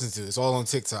music they listen to? It's all on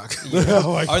TikTok.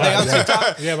 oh my Are they on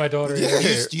TikTok? Yeah, my daughter. Do Yeah.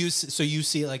 you so you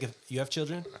see it like if you have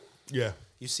children? yeah.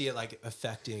 You see it like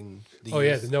affecting the Oh,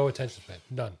 yeah, youth. no attention span.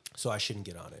 None. So I shouldn't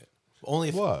get on it. Only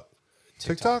if What?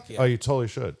 TikTok? yeah. Oh, you totally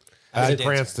should. As a Add dancer.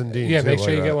 Cranston Dean. Yeah, too, make sure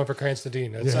like you that. get one for Cranston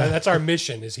Dean. That's our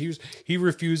mission. Is he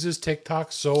refuses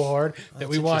TikTok so hard that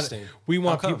we want interesting. we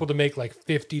How come? people to make like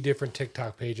 50 different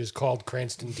TikTok pages called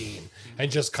Cranston Dean and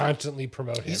just constantly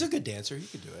promote him. he's a good dancer, he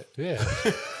could do it.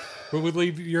 Yeah. But we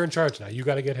leave. You're in charge now. You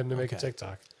got to get him to make a Okay.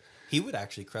 TikTok. He would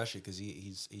actually crush it because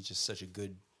he's just such a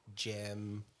good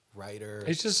jam writer.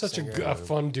 He's just such singer. a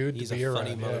fun dude He's to be a around.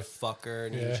 funny Yeah. motherfucker,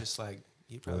 and Yeah. he's just like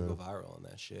he'd probably go viral on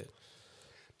that shit.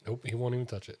 Nope, he won't even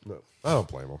touch it. No, I don't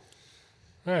blame him.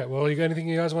 All right. Well, you got anything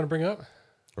you guys want to bring up?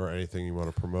 Or anything you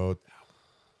want to promote.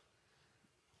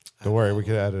 Don't worry, we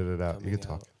can edit it out. You can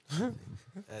talk.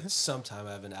 At some time,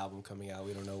 I have an album coming out.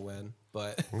 We don't know when,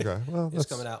 but Okay. Well, it's that's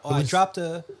coming out. at Oh, I least- dropped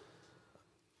in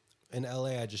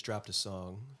LA. I just dropped a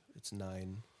song. It's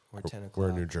 9 or 10 o'clock. We're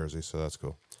in New Jersey, so that's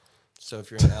cool. So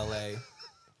if you're in LA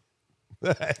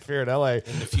If you're in LA,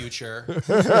 in the future,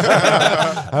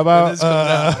 how about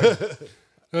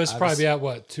It's probably out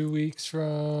what 2 weeks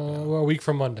from well, a week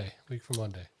from Monday.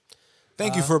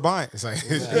 Thank you for buying. It's like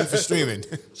thank you for streaming.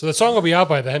 So the song will be out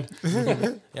by then.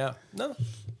 yeah, no,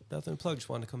 nothing to plug. Just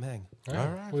wanted to come hang. All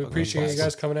right. We appreciate you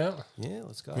guys coming out. Yeah,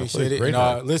 let's go. Appreciate it. Great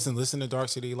And, listen to Dark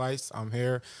City Lights. I'm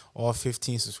here. All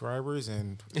 15 subscribers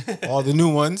and all the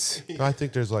new ones. I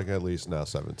think there's like at least now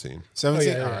 17. 17.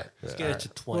 Oh, yeah. All right. Let's get it to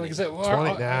 20. Well, like I said,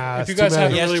 20? Nah, if it's you too guys many.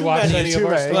 haven't Yeah, it's really too watched many, any it's of too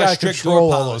our many. stuff, You gotta strict control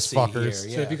door all those policy fuckers. here, so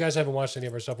if yeah. you guys haven't watched any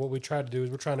of our stuff, what we try to do is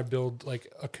we're trying to build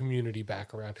like a community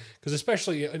back around, because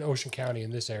especially in Ocean County in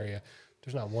this area,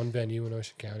 there's not one venue in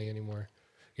Ocean County anymore.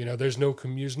 There's no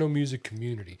music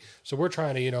community. So we're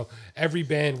trying to, every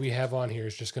band we have on here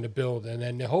is just going to build, and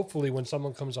then hopefully when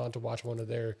someone comes on to watch one of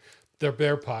their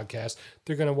podcasts,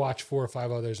 they're going to watch 4 or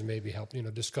 5 others and maybe help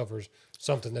discover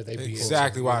something that they be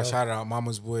Exactly into, why I shouted out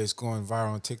Mama's Boy. It's going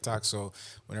viral on TikTok. So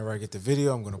whenever I get the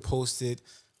video, I'm going to post it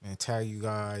and tag you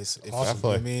guys. If Awesome. you know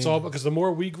what I mean. It's all because the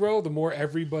more we grow, the more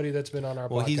everybody that's been on our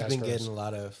Well, podcast he's been grows. getting a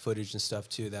lot of footage and stuff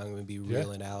too that I'm going to be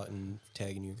reeling out and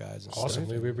tagging you guys and Awesome.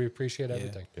 stuff. We appreciate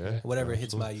everything. Yeah. Whatever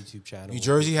hits my YouTube channel. New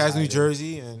Jersey has New Excited.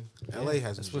 Jersey and LA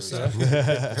has New What's Jersey. up?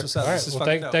 That's what's up. All This right. is Well,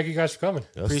 fucking dope. thank you guys for coming.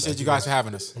 Appreciate you guys for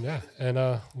having us. Yeah.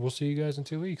 And we'll see you guys in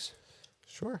 2 weeks.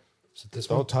 Sure. So this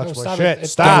Don't one- touch no, my stop shit. it.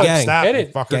 Stop. Gang, gang. Stop. Hit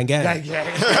it. Fucker. Gang,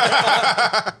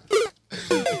 gang.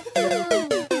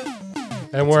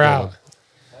 And we're out.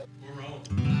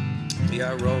 We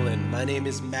are rolling. My name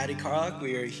is Matty Carlock.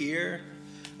 We are here.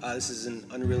 This is an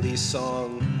unreleased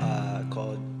song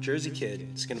called Jersey Kid.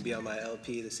 It's going to be on my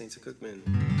LP, The Saints of Cookman.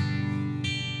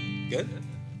 Good?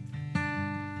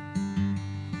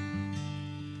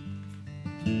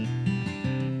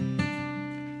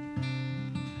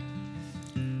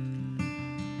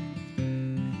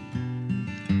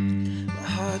 My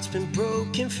heart heart's been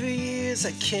broken for years.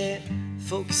 I can't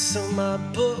focus on my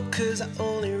book, cause I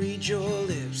only read your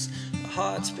lips. My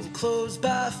heart's been closed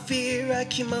by fear. I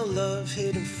keep my love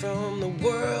hidden from the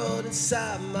world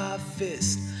inside my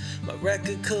fist. My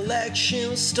record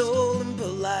collection was stolen, but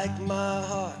like my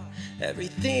heart,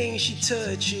 everything she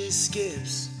touches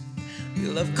skips. We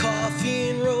love coffee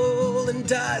and rolling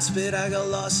dice, but I got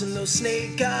lost in those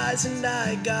snake eyes and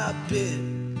I got bit.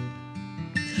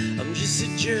 I'm just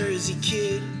a Jersey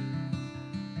kid.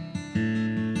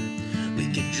 We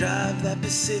could drive that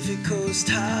Pacific Coast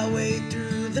highway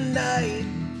through the night.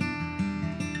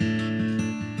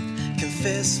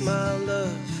 Confess my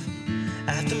love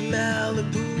at the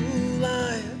Malibu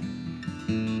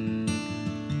line.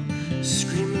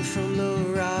 Screaming from the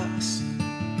rocks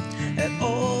at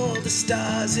all the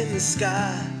stars in the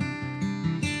sky.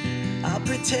 I'll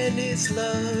pretend it's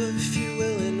love if you're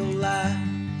willing to lie.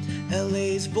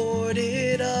 LA's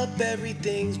boarded up,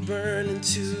 everything's burning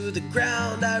to the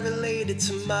ground. I relate it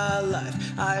to my life.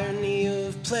 Irony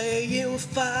of playing with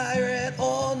fire at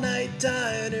all-night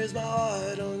diners. My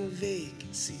heart on a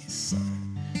vacancy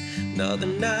sign. Another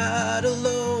night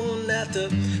alone at the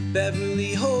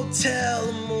Beverly Hotel.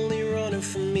 I'm only running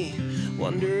from me.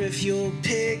 Wonder if you'll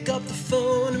pick up the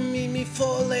phone and meet me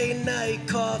for late night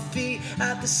coffee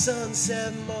at the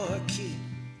Sunset Marquee.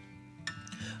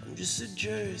 I'm just a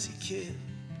Jersey kid.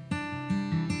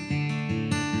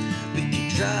 We could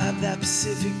drive that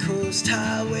Pacific Coast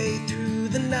highway through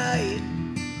the night.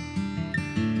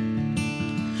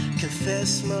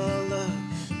 Confess my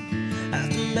love at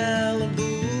the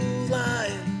Malibu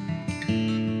line.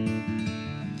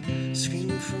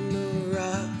 Screaming from the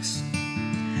rocks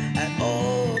at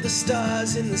all the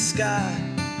stars in the sky.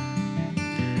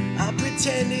 I'll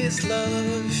pretend it's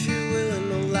love if you're willing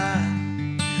to lie.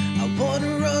 I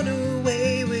wanna run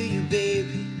away with you,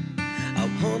 baby. I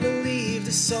wanna leave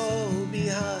this all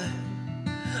behind.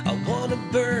 I wanna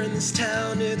burn this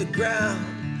town to the ground.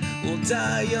 We'll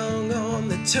die young on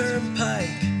the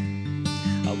turnpike.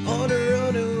 I wanna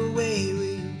run away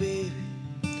with you, baby.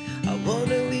 I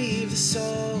wanna leave this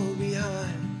all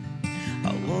behind.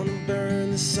 I wanna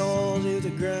burn this all to the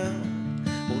ground.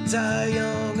 We'll die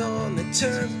young on the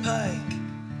turnpike.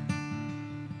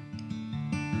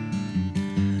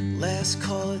 Last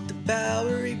call at the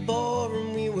Bowery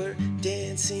Ballroom. We were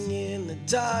dancing in the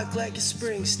dark like a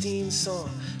Springsteen song.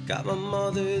 Got my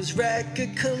mother's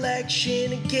record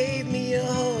collection. It gave me a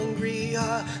hungry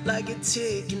heart like a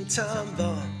ticking time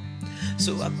bomb.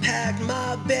 So I packed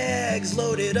my bags,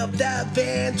 loaded up that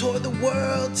van, toured the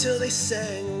world till they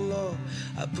sang along.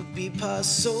 I put Beatpop's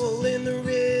soul in the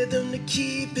rhythm to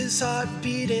keep his heart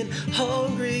beating,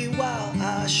 hungry while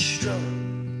I strum.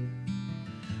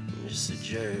 I'm just a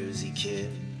Jersey kid.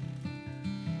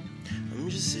 I'm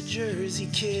just a Jersey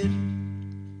kid.